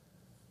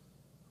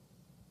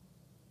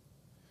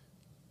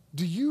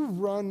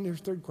 Here's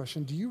the third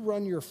question, do you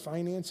run your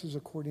finances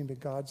according to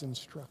God's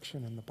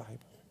instruction in the Bible?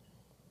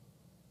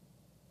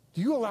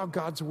 Do you allow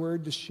God's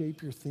word to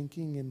shape your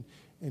thinking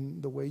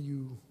and the way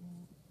you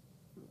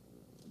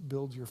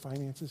build your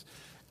finances?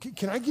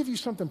 Can I give you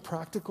something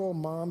practical,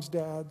 moms,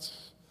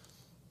 dads,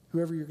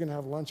 whoever you're going to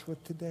have lunch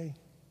with today,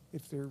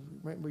 if they're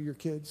your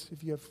kids,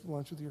 if you have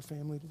lunch with your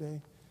family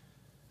today?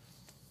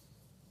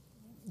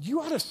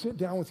 You ought to sit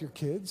down with your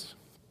kids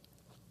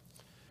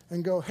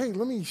and go, hey,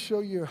 let me show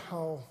you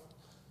how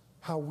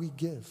we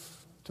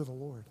give to the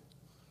Lord.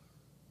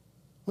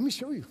 Let me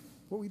show you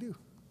what we do.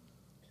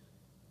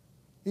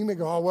 You may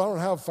go, oh, well, I don't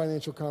have a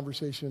financial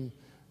conversation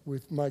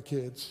with my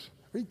kids.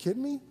 Are you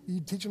kidding me? You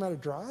teach them how to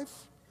drive?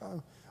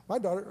 My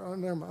daughter,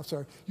 I'm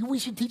sorry. We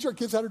should teach our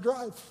kids how to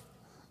drive.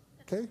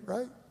 Okay,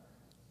 right?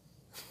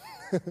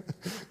 That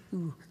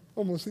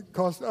almost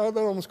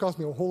cost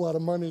me a whole lot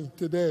of money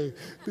today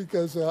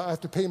because I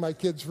have to pay my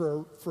kids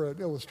for an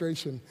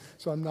illustration,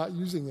 so I'm not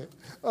using it.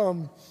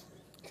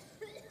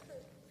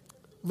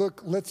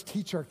 Look, let's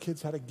teach our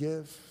kids how to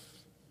give.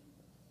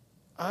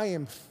 I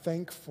am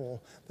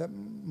thankful that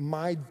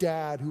my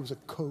dad, who was a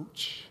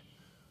coach,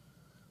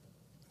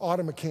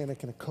 auto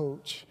mechanic and a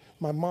coach,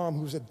 my mom,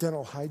 who was a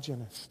dental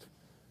hygienist,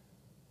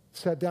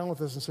 sat down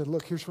with us and said,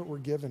 look, here's what we're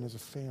given as a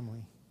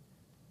family.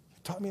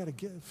 He taught me how to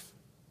give.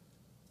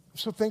 I'm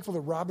so thankful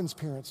that Robin's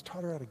parents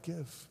taught her how to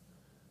give.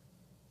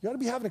 You ought to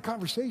be having a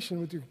conversation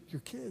with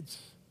your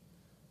kids.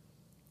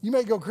 You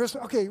may go, Chris,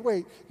 okay,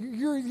 wait,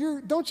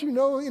 don't you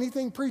know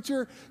anything,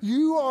 preacher?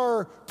 You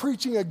are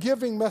preaching a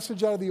giving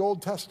message out of the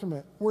Old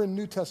Testament. We're in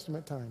New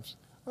Testament times.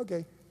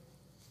 Okay.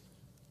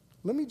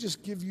 Let me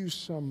just give you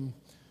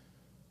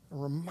a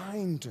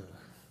reminder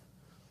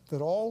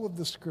that all of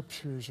the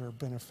scriptures are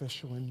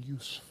beneficial and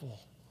useful.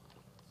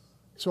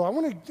 So I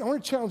want to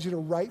challenge you to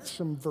write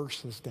some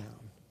verses down.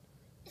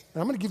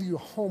 And I'm going to give you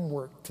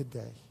homework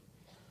today.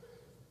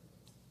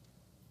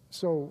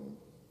 So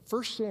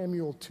 1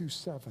 Samuel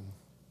 2:7.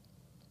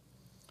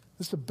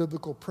 This is a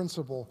biblical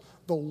principle.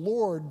 The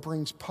Lord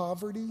brings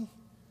poverty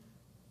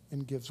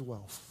and gives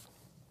wealth.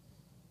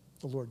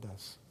 The Lord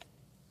does.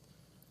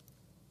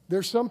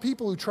 There's some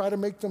people who try to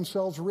make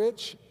themselves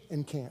rich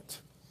and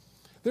can't.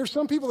 There's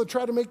some people that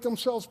try to make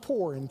themselves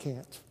poor and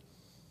can't.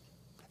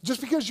 Just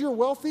because you're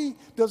wealthy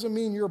doesn't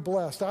mean you're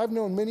blessed. I've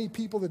known many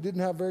people that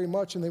didn't have very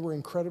much and they were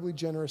incredibly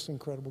generous,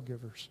 incredible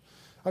givers.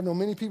 I've known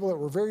many people that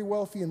were very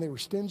wealthy and they were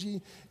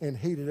stingy and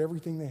hated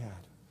everything they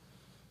had.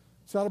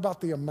 It's not about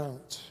the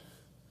amount.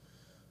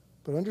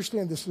 But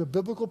understand, this is a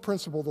biblical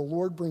principle. The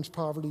Lord brings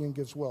poverty and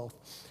gives wealth.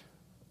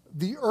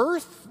 The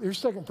earth,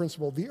 here's the second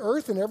principle. The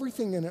earth and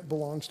everything in it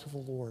belongs to the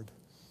Lord.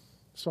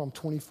 Psalm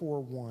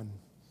 24:1.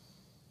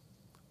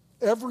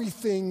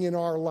 Everything in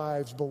our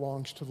lives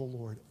belongs to the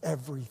Lord.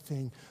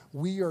 Everything.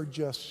 We are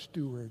just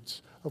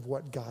stewards of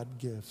what God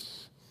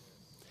gives.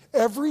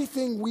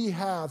 Everything we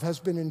have has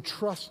been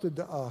entrusted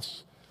to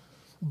us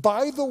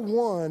by the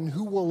one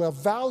who will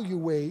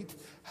evaluate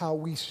how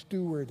we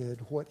stewarded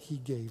what he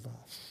gave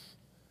us.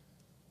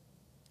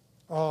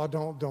 Oh,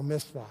 don't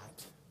miss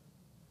that.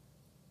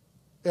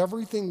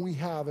 Everything we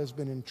have has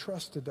been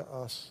entrusted to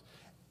us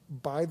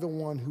by the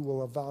one who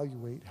will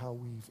evaluate how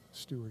we've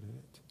stewarded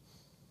it.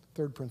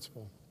 Third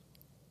principle.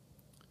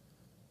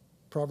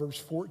 Proverbs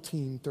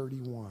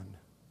 14:31.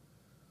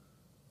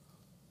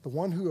 The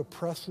one who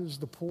oppresses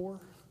the poor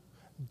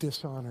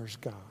dishonors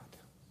God.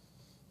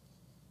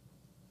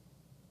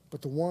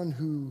 But the one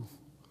who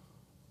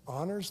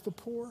honors the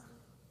poor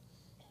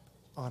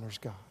honors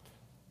God.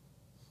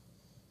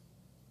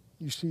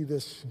 You see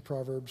this in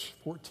Proverbs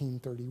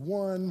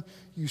 14:31.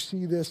 You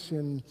see this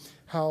in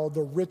how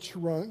the rich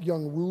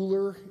young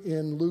ruler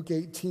in Luke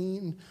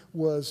 18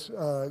 was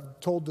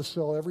told to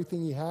sell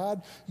everything he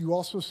had. You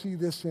also see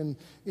this in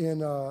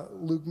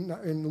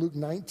Luke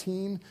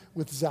 19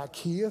 with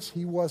Zacchaeus.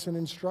 He wasn't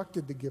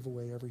instructed to give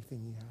away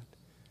everything he had.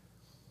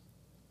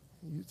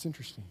 It's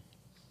interesting.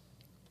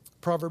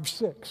 Proverbs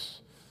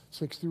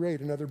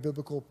 6:6-8, another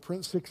biblical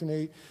print, 6 and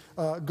 8.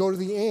 Go to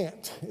the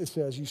ant, it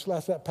says. You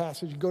slash that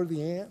passage, go to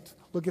the ant.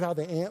 Look at how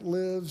the ant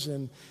lives.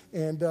 And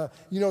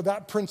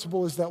that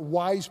principle is that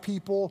wise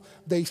people,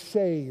 they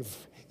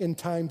save in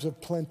times of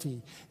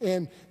plenty.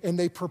 And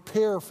they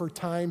prepare for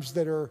times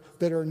that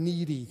are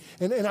needy.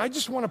 And I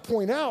just want to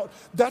point out,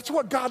 that's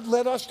what God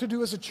led us to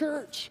do as a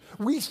church.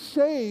 We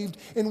saved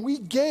and we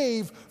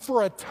gave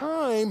for a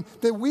time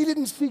that we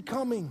didn't see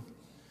coming.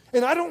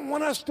 And I don't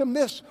want us to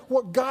miss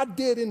what God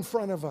did in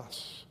front of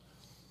us.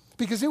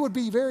 Because it would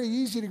be very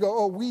easy to go,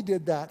 oh, we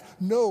did that.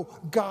 No,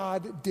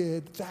 God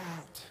did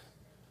that.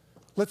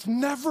 Let's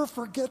never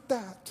forget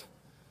that.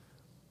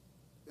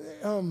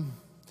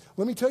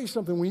 Let me tell you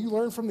something. When you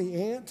learn from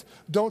the ant,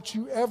 don't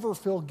you ever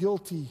feel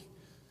guilty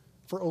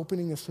for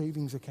opening a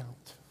savings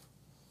account.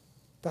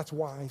 That's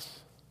wise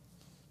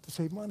to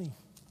save money.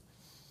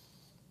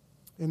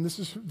 And this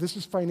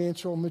is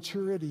financial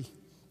maturity.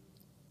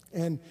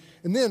 And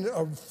then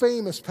a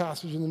famous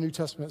passage in the New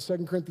Testament,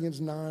 2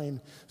 Corinthians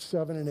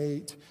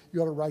 9:7-8.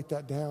 You ought to write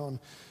that down.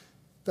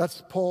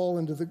 That's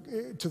Paul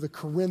to the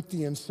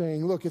Corinthians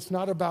saying, look, it's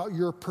not about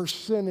your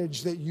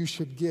percentage that you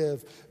should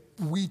give.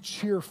 We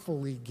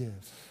cheerfully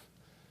give.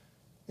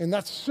 And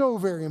that's so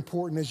very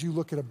important as you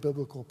look at a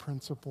biblical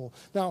principle.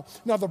 Now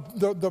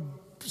the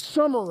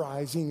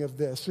summarizing of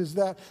this is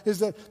that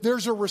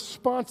there's a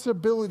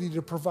responsibility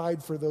to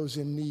provide for those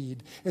in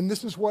need. And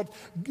this is what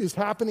is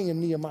happening in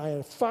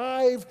Nehemiah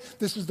 5.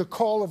 This is the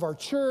call of our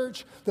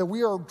church, that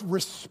we are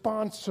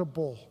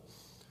responsible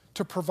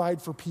to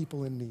provide for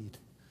people in need.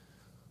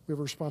 We have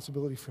a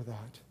responsibility for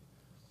that.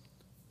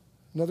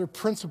 Another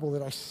principle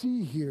that I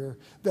see here,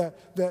 that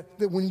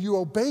when you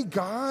obey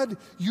God,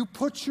 you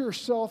put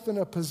yourself in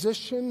a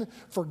position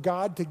for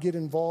God to get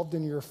involved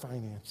in your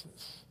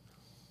finances.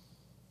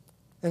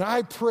 And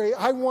I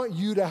want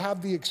you to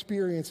have the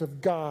experience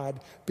of God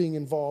being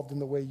involved in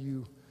the way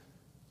you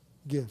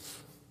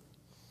give.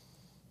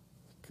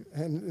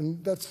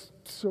 And that's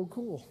so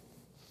cool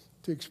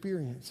to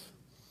experience.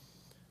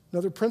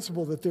 Another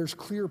principle, that there's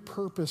clear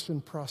purpose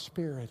and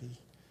prosperity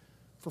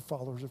for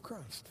followers of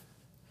Christ.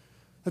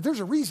 That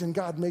there's a reason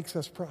God makes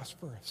us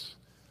prosperous.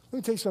 Let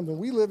me tell you something.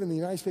 We live in the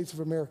United States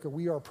of America.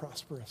 We are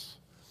prosperous.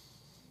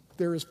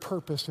 There is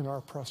purpose in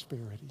our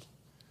prosperity.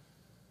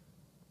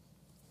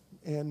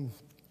 And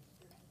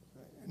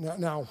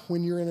now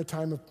when you're in a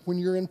time of, when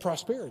you're in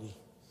prosperity,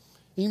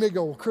 you may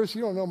go, well, Chris,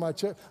 you don't know my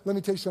check. Let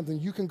me tell you something.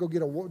 You can go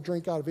get a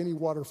drink out of any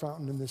water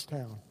fountain in this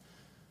town.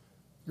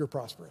 You're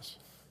prosperous.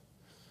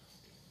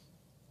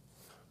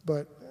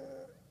 But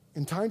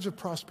in times of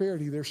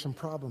prosperity, there's some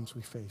problems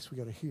we face. We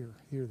got to hear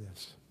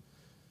this.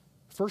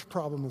 First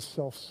problem is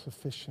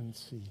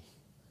self-sufficiency.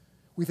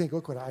 We think,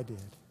 look what I did.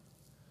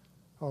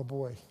 Oh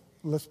boy,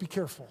 let's be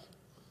careful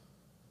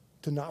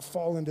to not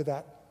fall into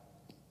that,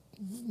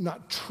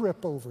 not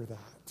trip over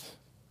that,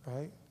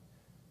 right?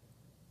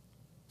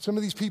 Some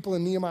of these people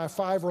in Nehemiah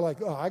 5 were like,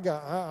 oh,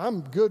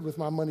 I'm good with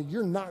my money.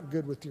 You're not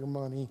good with your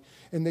money.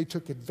 And they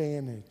took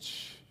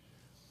advantage.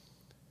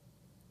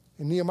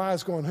 And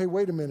Nehemiah's going, hey,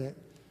 wait a minute.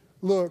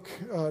 Look,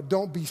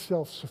 don't be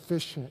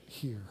self-sufficient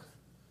here.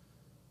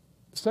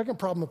 The second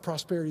problem of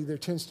prosperity, there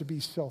tends to be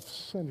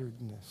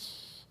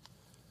self-centeredness.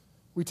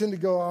 We tend to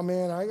go, oh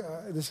man, I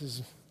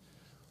just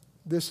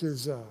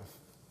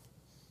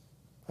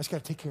got to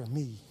take care of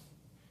me.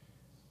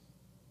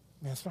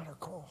 Man, it's not our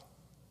call.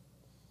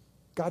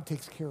 God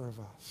takes care of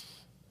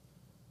us.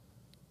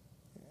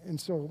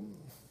 And so,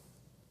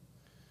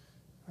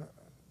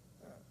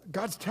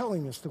 God's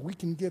telling us that we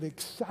can get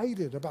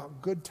excited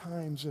about good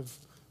times of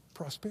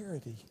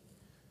prosperity,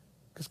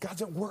 because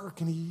God's at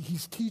work and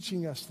He's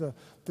teaching us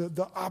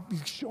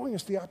He's showing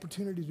us the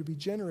opportunity to be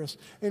generous.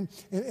 And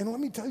let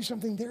me tell you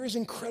something, there is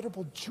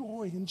incredible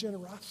joy in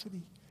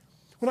generosity.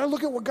 When I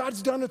look at what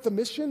God's done at the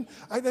mission,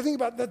 I think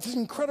about that's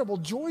incredible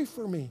joy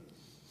for me.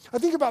 I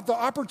think about the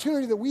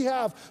opportunity that we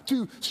have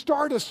to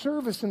start a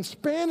service in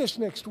Spanish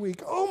next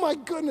week. Oh my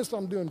goodness,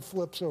 I'm doing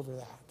flips over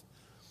that.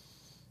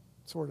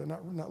 Sort of,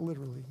 not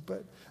literally,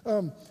 but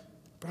I'm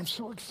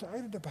so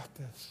excited about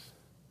this.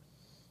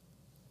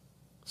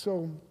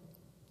 So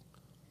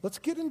let's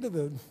get into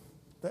the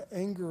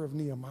anger of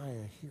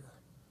Nehemiah here.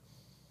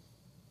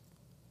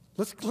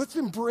 Let's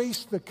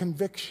embrace the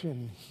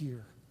conviction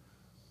here.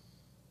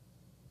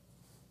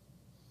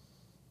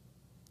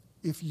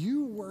 If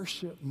you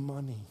worship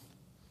money,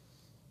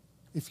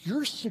 if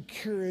your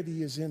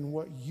security is in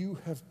what you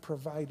have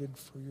provided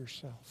for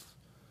yourself,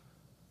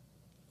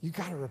 you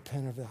got to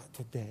repent of that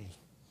today.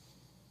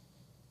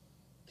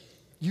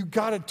 You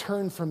got to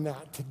turn from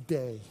that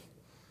today.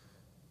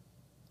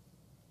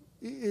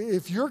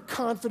 If your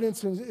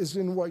confidence is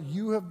in what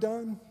you have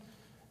done,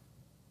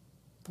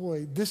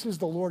 boy, this is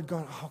the Lord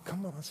going, oh,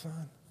 come on,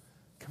 son.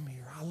 Come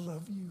here. I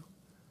love you.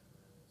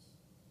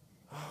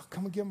 Oh,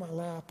 come and get my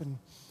lap. And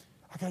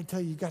I got to tell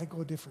you got to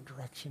go a different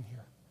direction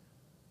here.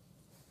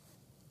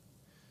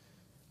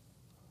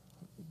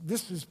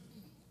 This is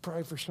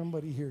probably for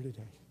somebody here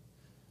today,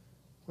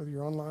 whether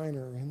you're online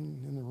or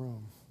in the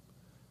room.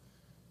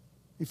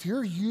 If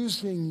you're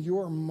using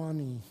your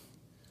money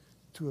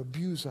to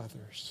abuse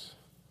others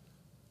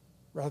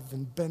rather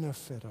than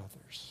benefit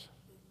others,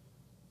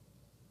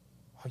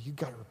 oh, you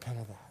got to repent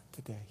of that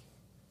today.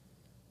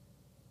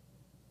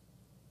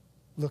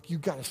 Look, you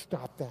got to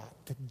stop that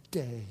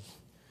today.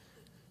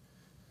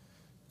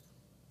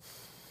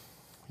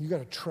 You got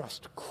to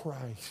trust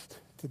Christ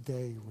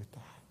today with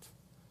that.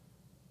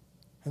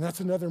 And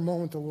that's another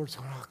moment the Lord's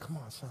going, oh, come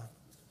on, son.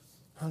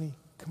 Honey,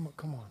 come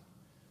on.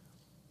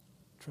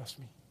 Trust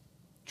me.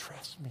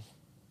 Trust me.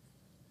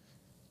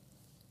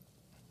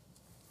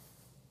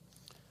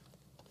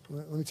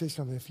 Let me tell you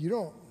something. If you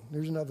don't,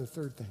 there's another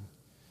third thing.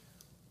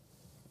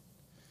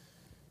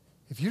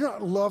 If you're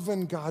not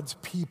loving God's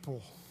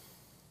people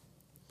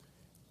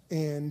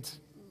and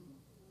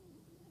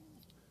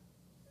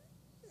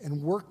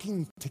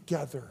working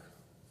together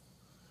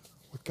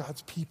with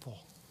God's people,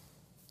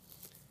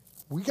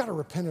 we got to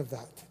repent of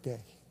that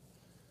today.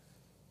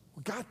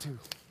 We got to.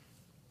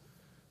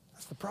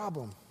 That's the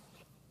problem.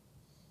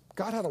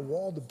 God had a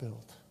wall to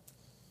build.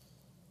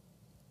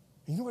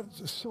 And you know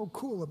what's so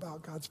cool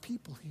about God's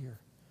people here?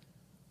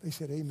 They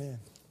said, amen.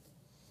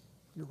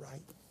 You're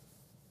right.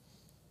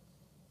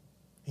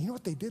 And you know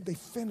what they did? They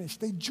finished.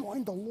 They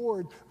joined the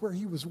Lord where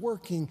he was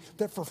working,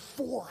 that for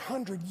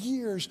 400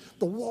 years,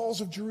 the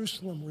walls of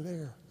Jerusalem were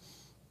there,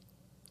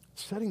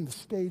 setting the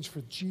stage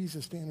for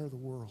Jesus to enter the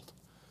world.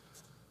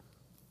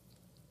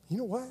 You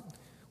know what?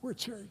 We're a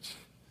church.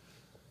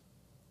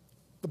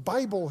 The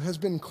Bible has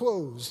been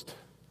closed.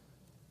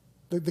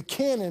 The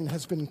canon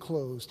has been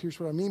closed. Here's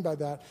what I mean by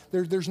that.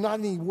 There's not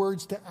any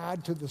words to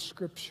add to the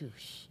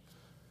scriptures.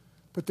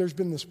 But there's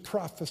been this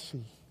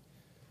prophecy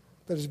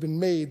that has been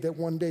made that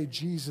one day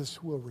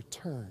Jesus will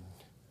return.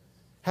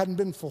 Hadn't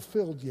been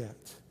fulfilled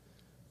yet.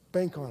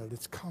 Bank on it.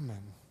 It's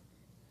coming.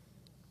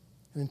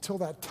 And until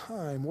that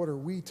time, what are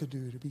we to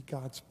do to be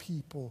God's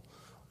people,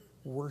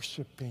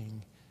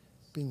 worshiping,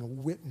 being a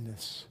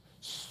witness,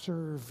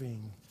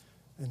 serving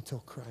until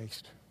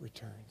Christ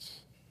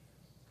returns?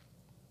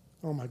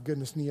 Oh my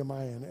goodness,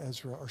 Nehemiah and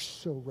Ezra are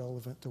so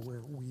relevant to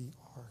where we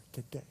are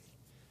today.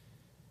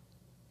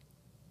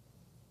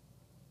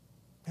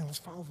 Man, let's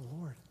follow the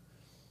Lord.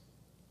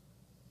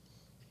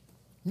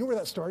 You know where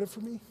that started for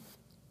me? It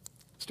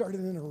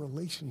started in a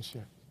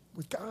relationship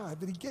with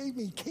God that he gave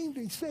me. He came to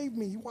me, he saved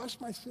me. He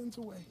washed my sins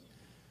away.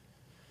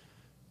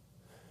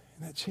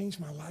 And that changed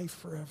my life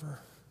forever.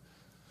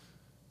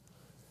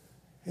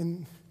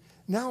 And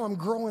now I'm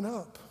growing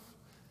up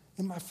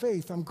in my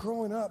faith. I'm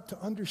growing up to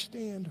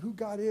understand who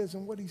God is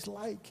and what he's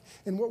like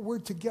and what we're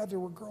together.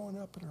 We're growing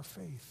up in our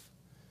faith.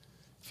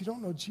 If you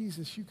don't know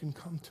Jesus, you can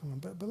come to him.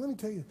 But let me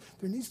tell you,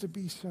 there needs to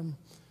be some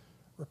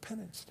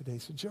repentance today.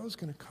 So Joe's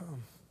going to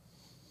come.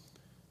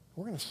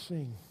 We're going to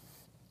sing.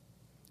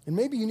 And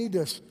maybe you need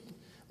to,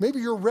 maybe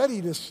you're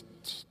ready to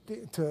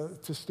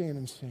stand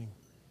and sing.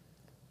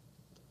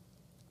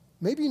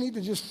 Maybe you need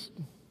to just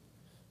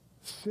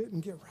sit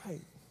and get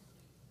right.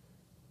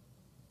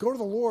 Go to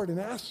the Lord and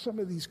ask some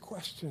of these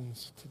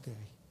questions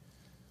today.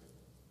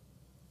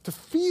 To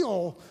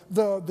feel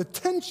the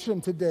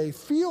tension today,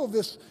 feel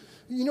this,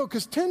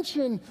 because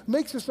tension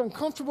makes us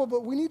uncomfortable,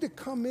 but we need to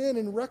come in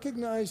and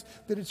recognize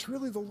that it's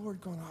really the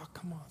Lord going, oh,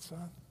 come on,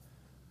 son.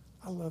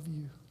 I love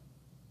you.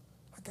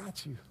 I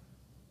got you.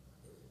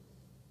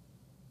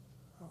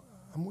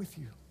 I'm with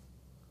you.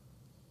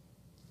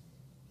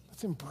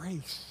 Let's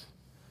embrace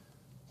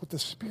what the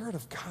Spirit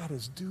of God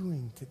is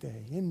doing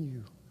today in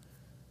you.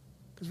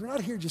 Because we're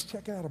not here just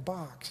checking off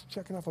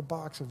a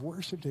box of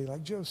worship today,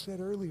 like Joe said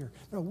earlier.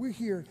 No, we're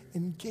here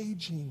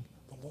engaging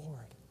the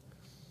Lord.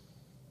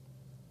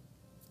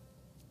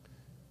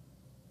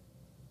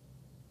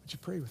 Would you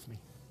pray with me?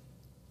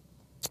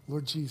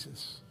 Lord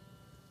Jesus,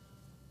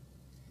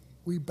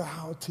 we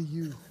bow to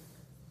you,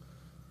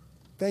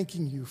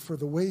 thanking you for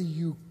the way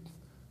you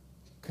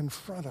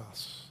confront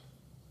us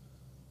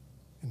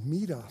and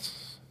meet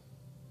us.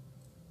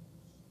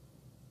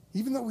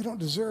 Even though we don't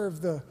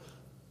deserve the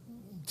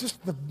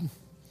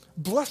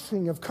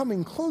blessing of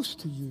coming close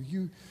to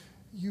you,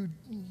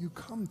 you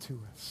come to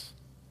us.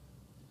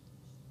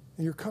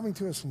 And you're coming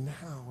to us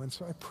now. And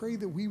so I pray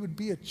that we would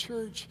be a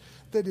church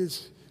that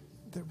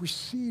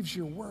receives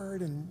your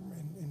word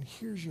and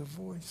hears your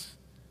voice.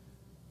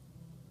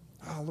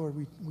 Lord,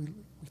 we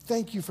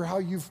thank you for how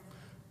you've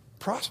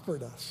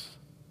prospered us.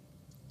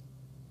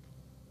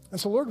 And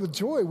so, Lord, with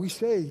joy, we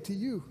say to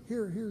you,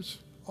 here's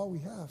all we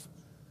have.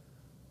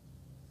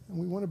 And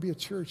we want to be a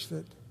church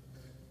that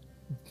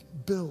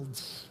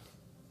builds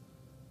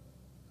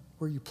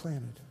where you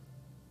planted.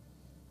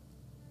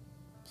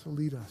 So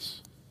lead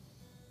us,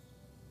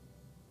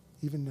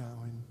 even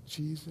now. In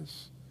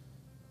Jesus'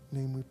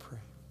 name we pray.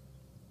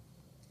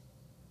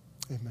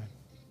 Amen.